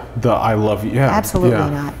 Yeah, the I love you. Yeah, absolutely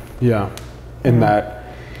not. Yeah, and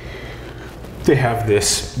that they have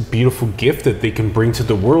this beautiful gift that they can bring to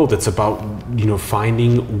the world. It's about, you know,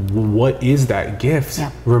 finding what is that gift,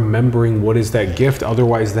 Yeah. remembering what is that gift.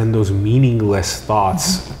 Otherwise, then those meaningless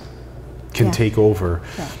thoughts can Yeah. take over.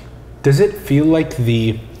 Yeah. Does it feel like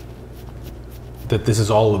that this is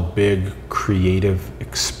all a big creative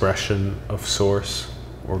expression of Source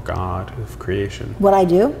or God, of creation? What I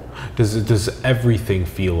do? Does everything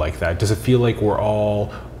feel like that? Does it feel like we're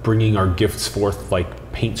all bringing our gifts forth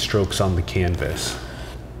like paint strokes on the canvas?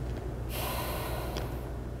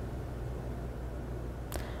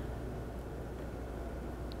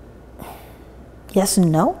 Yes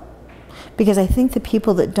and no. Because I think the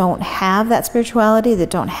people that don't have that spirituality, that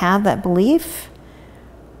don't have that belief,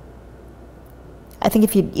 I think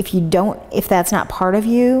if that's not part of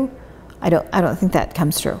you, I don't think that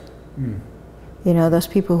comes true. You know, those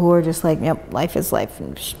people who are just like, yep, life is life,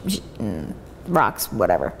 and rocks,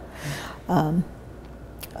 whatever.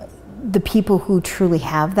 The people who truly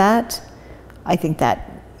have that, I think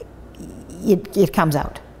that it comes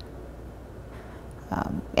out.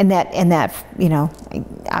 And that, you know,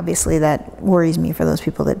 obviously that worries me for those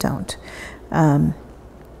people that don't.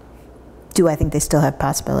 Do I think they still have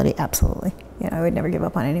possibility? Absolutely. You know, I would never give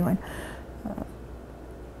up on anyone.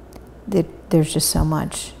 There's just so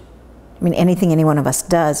much. I mean, anything any one of us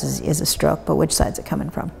does is a stroke, but which side's it coming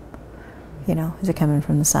from? You know, is it coming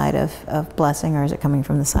from the side of blessing, or is it coming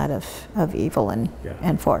from the side of evil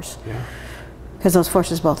and force? Yeah. Because those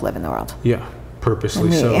forces both live in the world. Yeah,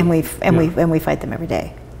 purposely so. And we fight them every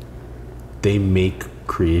day. They make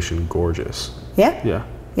creation gorgeous. Yeah. Yeah.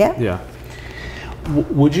 Yeah. Yeah.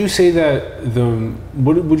 Would you say that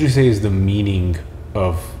what would you say is the meaning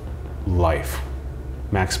of life?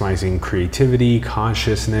 Maximizing creativity,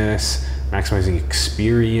 consciousness, maximizing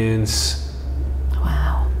experience.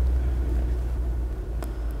 Wow.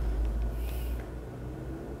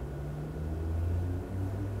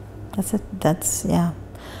 That's yeah.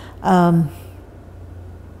 I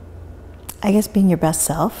guess being your best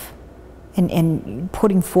self and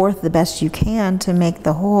putting forth the best you can to make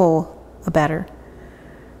the whole a better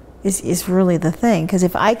is really the thing. Because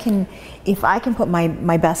if I can put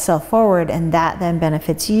my best self forward, and that then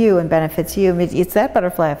benefits you and benefits you, it's that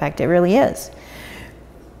butterfly effect. It really is.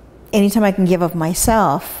 Anytime I can give of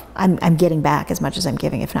myself, I'm getting back as much as I'm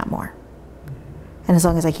giving, if not more. And as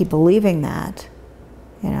long as I keep believing that,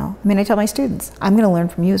 you know, I mean, I tell my students, I'm going to learn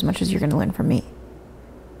from you as much as you're going to learn from me.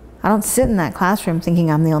 I don't sit in that classroom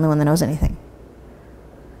thinking I'm the only one that knows anything,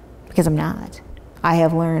 because I'm not. I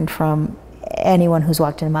have learned from anyone who's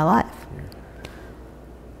walked into my life.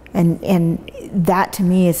 And that to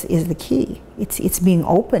me is the key. It's being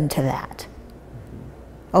open to that.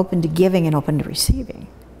 Open to giving and open to receiving.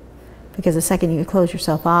 Because the second you close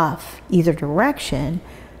yourself off either direction,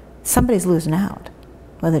 somebody's losing out,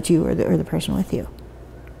 whether it's you or the person with you.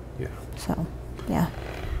 Yeah. So, yeah.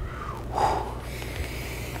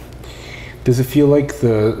 Does it feel like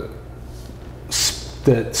that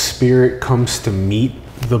spirit comes to meet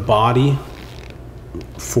the body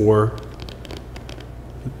for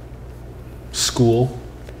school?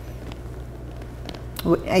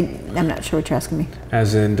 I'm not sure what you're asking me.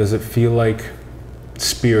 As in, does it feel like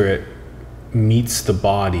spirit meets the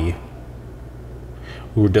body,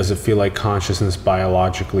 or does it feel like consciousness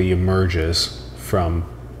biologically emerges from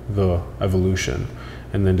the evolution,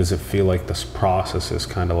 and then does it feel like this process is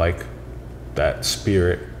kind of like that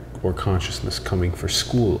spirit or consciousness coming for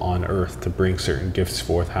school on Earth to bring certain gifts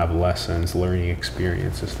forth, have lessons, learning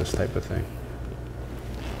experiences, this type of thing?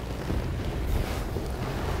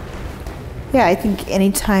 Yeah, I think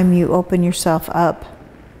anytime you open yourself up,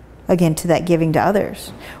 again, to that giving to others,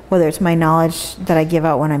 whether it's my knowledge that I give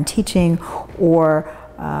out when I'm teaching, or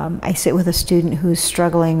I sit with a student who's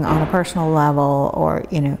struggling on a personal level, or,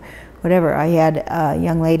 you know, whatever. I had a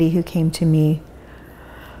young lady who came to me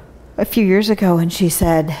a few years ago, and she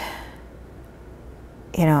said,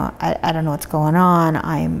 you know, I don't know what's going on.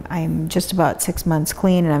 I'm just about 6 months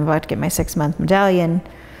clean, and I'm about to get my 6-month medallion.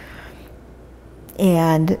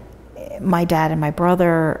 And my dad and my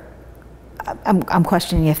brother, I'm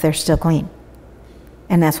questioning if they're still clean.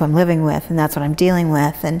 And that's what I'm living with, and that's what I'm dealing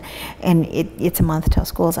with. And it's a month till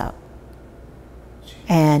school's out.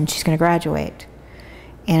 And she's going to graduate.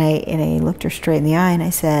 And I looked her straight in the eye and I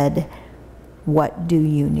said, what do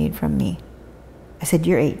you need from me? I said,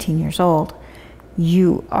 you're 18 years old.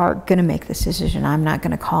 You are going to make this decision. I'm not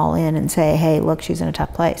going to call in and say, hey, look, she's in a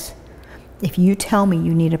tough place. If you tell me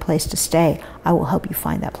you need a place to stay, I will help you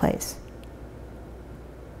find that place.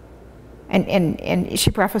 And she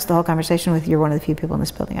prefaced the whole conversation with, you're one of the few people in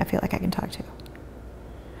this building I feel like I can talk to.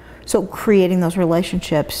 So creating those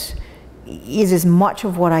relationships is as much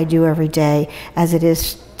of what I do every day as it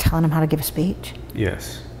is telling them how to give a speech.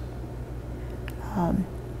 Yes.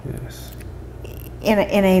 Yes.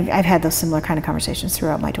 And I've had those similar kind of conversations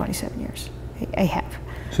throughout my 27 years. I have.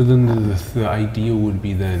 So then the idea would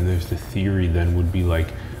be then, there's the theory then would be like,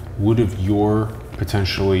 would have your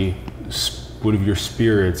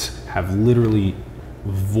spirits have literally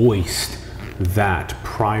voiced that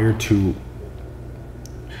prior to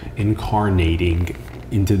incarnating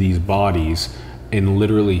into these bodies, and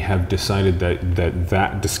literally have decided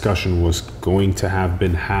that discussion was going to have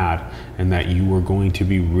been had, and that you were going to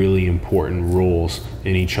be really important roles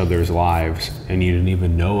in each other's lives, and you didn't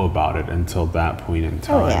even know about it until that point in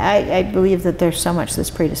time. Oh yeah, I believe that there's so much that's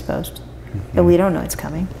predisposed that we don't know it's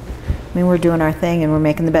coming. I mean, we're doing our thing and we're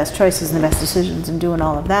making the best choices and the best decisions and doing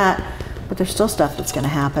all of that, but there's still stuff that's going to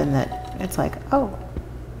happen that it's like, oh,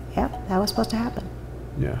 yeah, that was supposed to happen.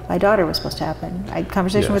 Yeah. My daughter was supposed to happen. I had a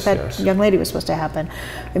conversation with that young lady was supposed to happen.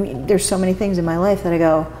 I mean, there's so many things in my life that I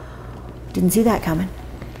go, didn't see that coming.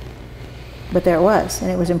 But there it was,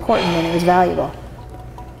 and it was important and it was valuable.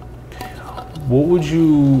 What would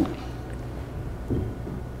you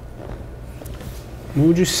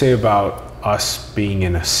say about us being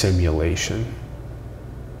in a simulation?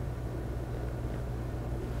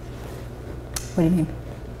 What do you mean?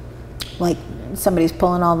 Like somebody's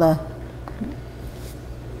pulling all the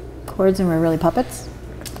cords and we're really puppets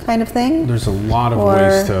kind of thing? There's a lot of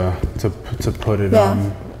ways to put it.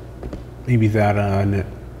 Yeah. Maybe that an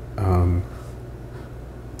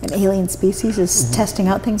alien species is testing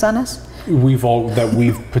out things on us?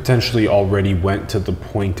 we've potentially already went to the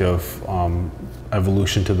point of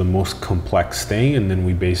evolution to the most complex thing, and then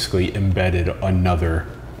we basically embedded another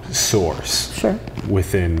source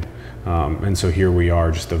within, and so here we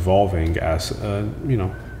are just evolving as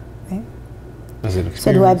right. as an experience.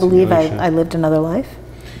 So do I believe I lived another life?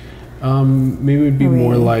 Maybe it would be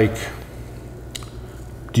more like,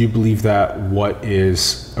 do you believe that what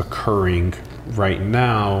is occurring right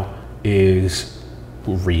now is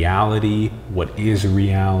reality? What is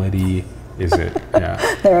reality? Is it?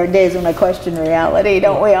 Yeah. There are days when I question reality,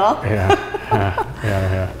 don't we all?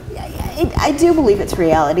 Yeah. I do believe it's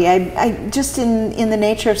reality. I just in the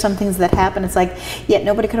nature of some things that happen, it's like, yet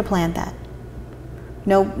nobody could have planned that.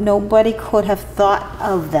 Nobody could have thought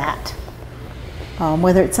of that.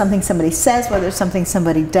 Whether it's something somebody says, whether it's something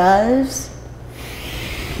somebody does,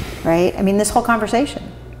 right? I mean, this whole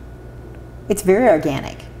conversation, it's very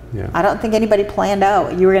organic. Yeah. I don't think anybody planned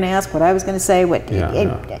out. You were going to ask what I was going to say.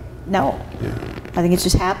 No. Yeah. I think it's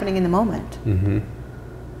just happening in the moment. Mm-hmm.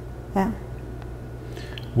 Yeah.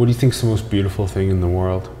 What do you think is the most beautiful thing in the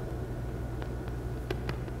world?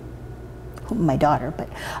 My daughter, but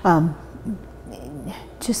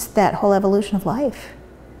just that whole evolution of life.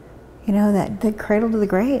 That the cradle to the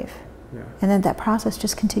grave. Yeah. And then that process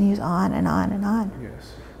just continues on and on and on.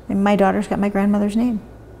 Yes. And my daughter's got my grandmother's name.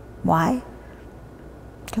 Why?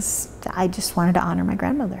 Because I just wanted to honor my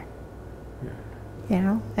grandmother.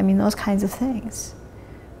 Yeah. I mean, those kinds of things.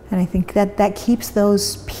 And I think that keeps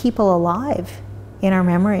those people alive in our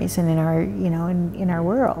memories and in our, in our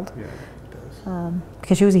world. Yeah, it does.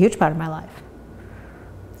 Because she was a huge part of my life.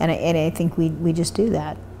 And I think we just do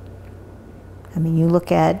that. I mean, you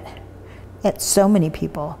look at so many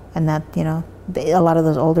people, and that, a lot of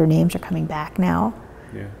those older names are coming back now.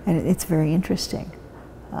 Yeah. And it's very interesting.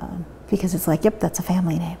 Because it's like, yep, that's a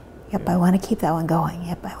family name. Yep, I want to keep that one going.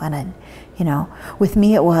 Yep, I want to, with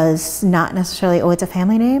me it was not necessarily, it's a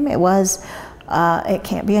family name. It was, it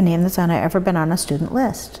can't be a name that's ever been on a student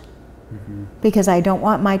list. Mm-hmm. Because I don't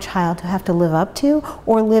want my child to have to live up to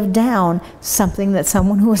or live down something that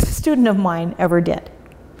someone who was a student of mine ever did.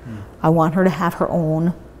 Mm. I want her to have her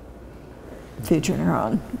own future and her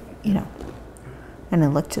own, and I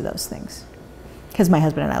look to those things. Because my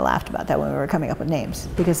husband and I laughed about that when we were coming up with names,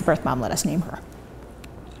 because the birth mom let us name her.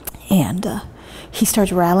 And he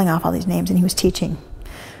starts rattling off all these names, and he was teaching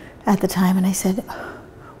at the time, and I said,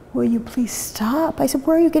 will you please stop? I said,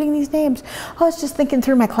 where are you getting these names? I was just thinking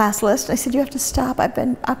through my class list. I said, you have to stop. I've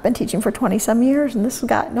been teaching for 20-some years, and this has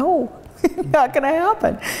got, no, not gonna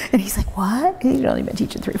happen. And he's like, what? He'd only been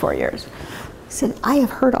teaching 3-4 years. I said, I have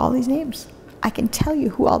heard all these names. I can tell you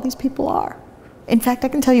who all these people are. In fact, I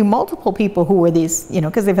can tell you multiple people who were these,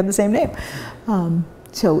 because they've had the same name.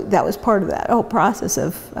 So that was part of that whole process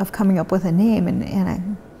of coming up with a name and a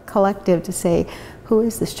collective to say, who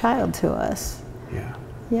is this child to us? Yeah.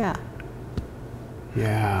 Yeah.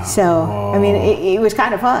 Yeah. So, I mean, it was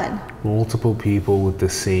kind of fun. Multiple people with the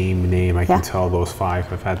same name. I can tell those 5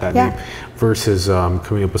 have had that name. Versus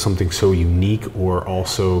coming up with something so unique, or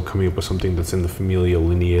also coming up with something that's in the familial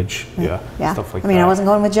lineage. Yeah. Stuff like that. I mean, I wasn't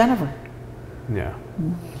going with Jennifer. Yeah.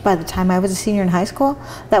 By the time I was a senior in high school,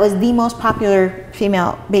 that was the most popular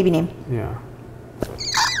female baby name. Yeah.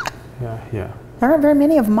 Yeah. There aren't very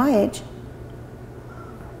many of them my age.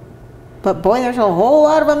 But boy, there's a whole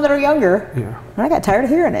lot of them that are younger. Yeah. And I got tired of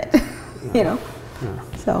hearing it, you know.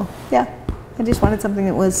 So, yeah. I just wanted something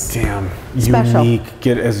that was special. Unique.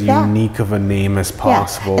 Get as unique of a name as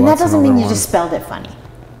possible. Yeah. And that That's doesn't mean you another just one. spelled it funny.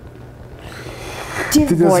 Dear It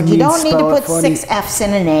doesn't Lord, you mean don't need to spell it put funny. 6 F's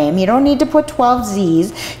in a name. You don't need to put 12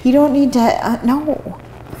 Z's. You don't need to, no.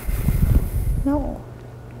 No.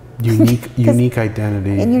 Unique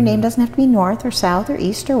identity. And your name doesn't have to be North or South or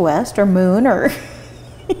East or West or Moon or,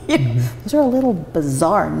 those are a little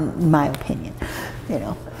bizarre in my opinion. You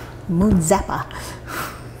know, Moon Zappa.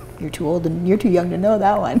 You're too old and you're too young to know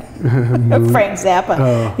that one. Frank Zappa.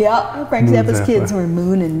 Oh. Yeah, Frank Moon Zappa's Zappa. kids were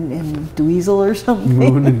Moon and Dweezil or something.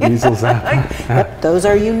 Moon and Diesel Zappa. Yep, those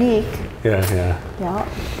are unique. Yeah. Yeah.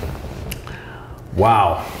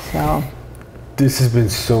 Wow. So, This has been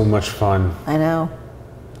so much fun. I know.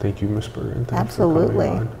 Thank you, Miss Bergen. Thanks Absolutely.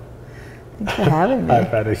 For coming on. Thanks for having me. I've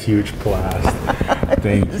had a huge blast.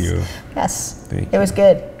 Thank you. Yes. Thank It was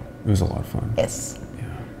good. It was a lot of fun. Yes. Yeah.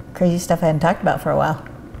 Crazy stuff I hadn't talked about for a while.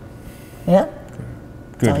 Yeah.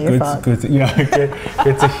 Good. all your fault. Good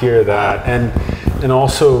to hear that, and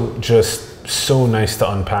also just so nice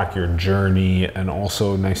to unpack your journey, and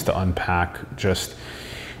also nice to unpack just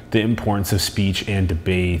the importance of speech and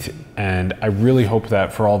debate. And I really hope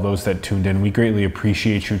that for all those that tuned in, we greatly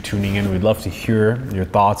appreciate you tuning in. We'd love to hear your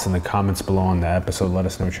thoughts in the comments below on the episode. Let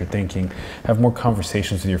us know what you're thinking. Have more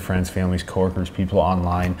conversations with your friends, families, coworkers, people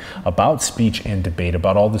online about speech and debate,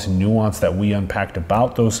 about all this nuance that we unpacked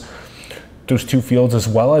about those two fields, as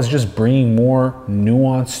well as just bringing more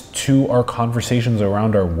nuance to our conversations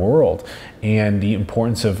around our world, and the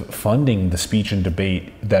importance of funding the speech and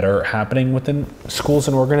debate that are happening within schools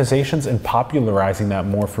and organizations, and popularizing that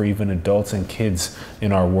more for even adults and kids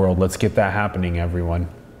in our world. Let's get that happening, everyone.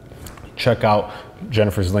 Check out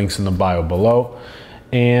Jennifer's links in the bio below.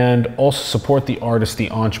 And also support the artists,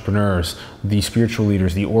 the entrepreneurs, the spiritual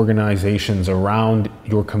leaders, the organizations around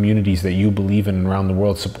your communities that you believe in around the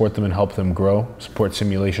world. Support them and help them grow. Support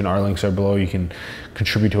Simulation. Our links are below. You can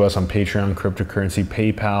contribute to us on Patreon, cryptocurrency,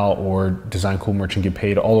 PayPal, or Design Cool Merch and get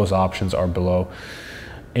paid. All those options are below.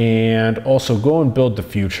 And also go and build the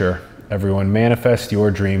future. Everyone, manifest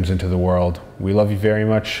your dreams into the world. We love you very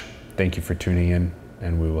much. Thank you for tuning in,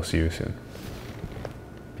 and we will see you soon.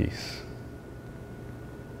 Peace.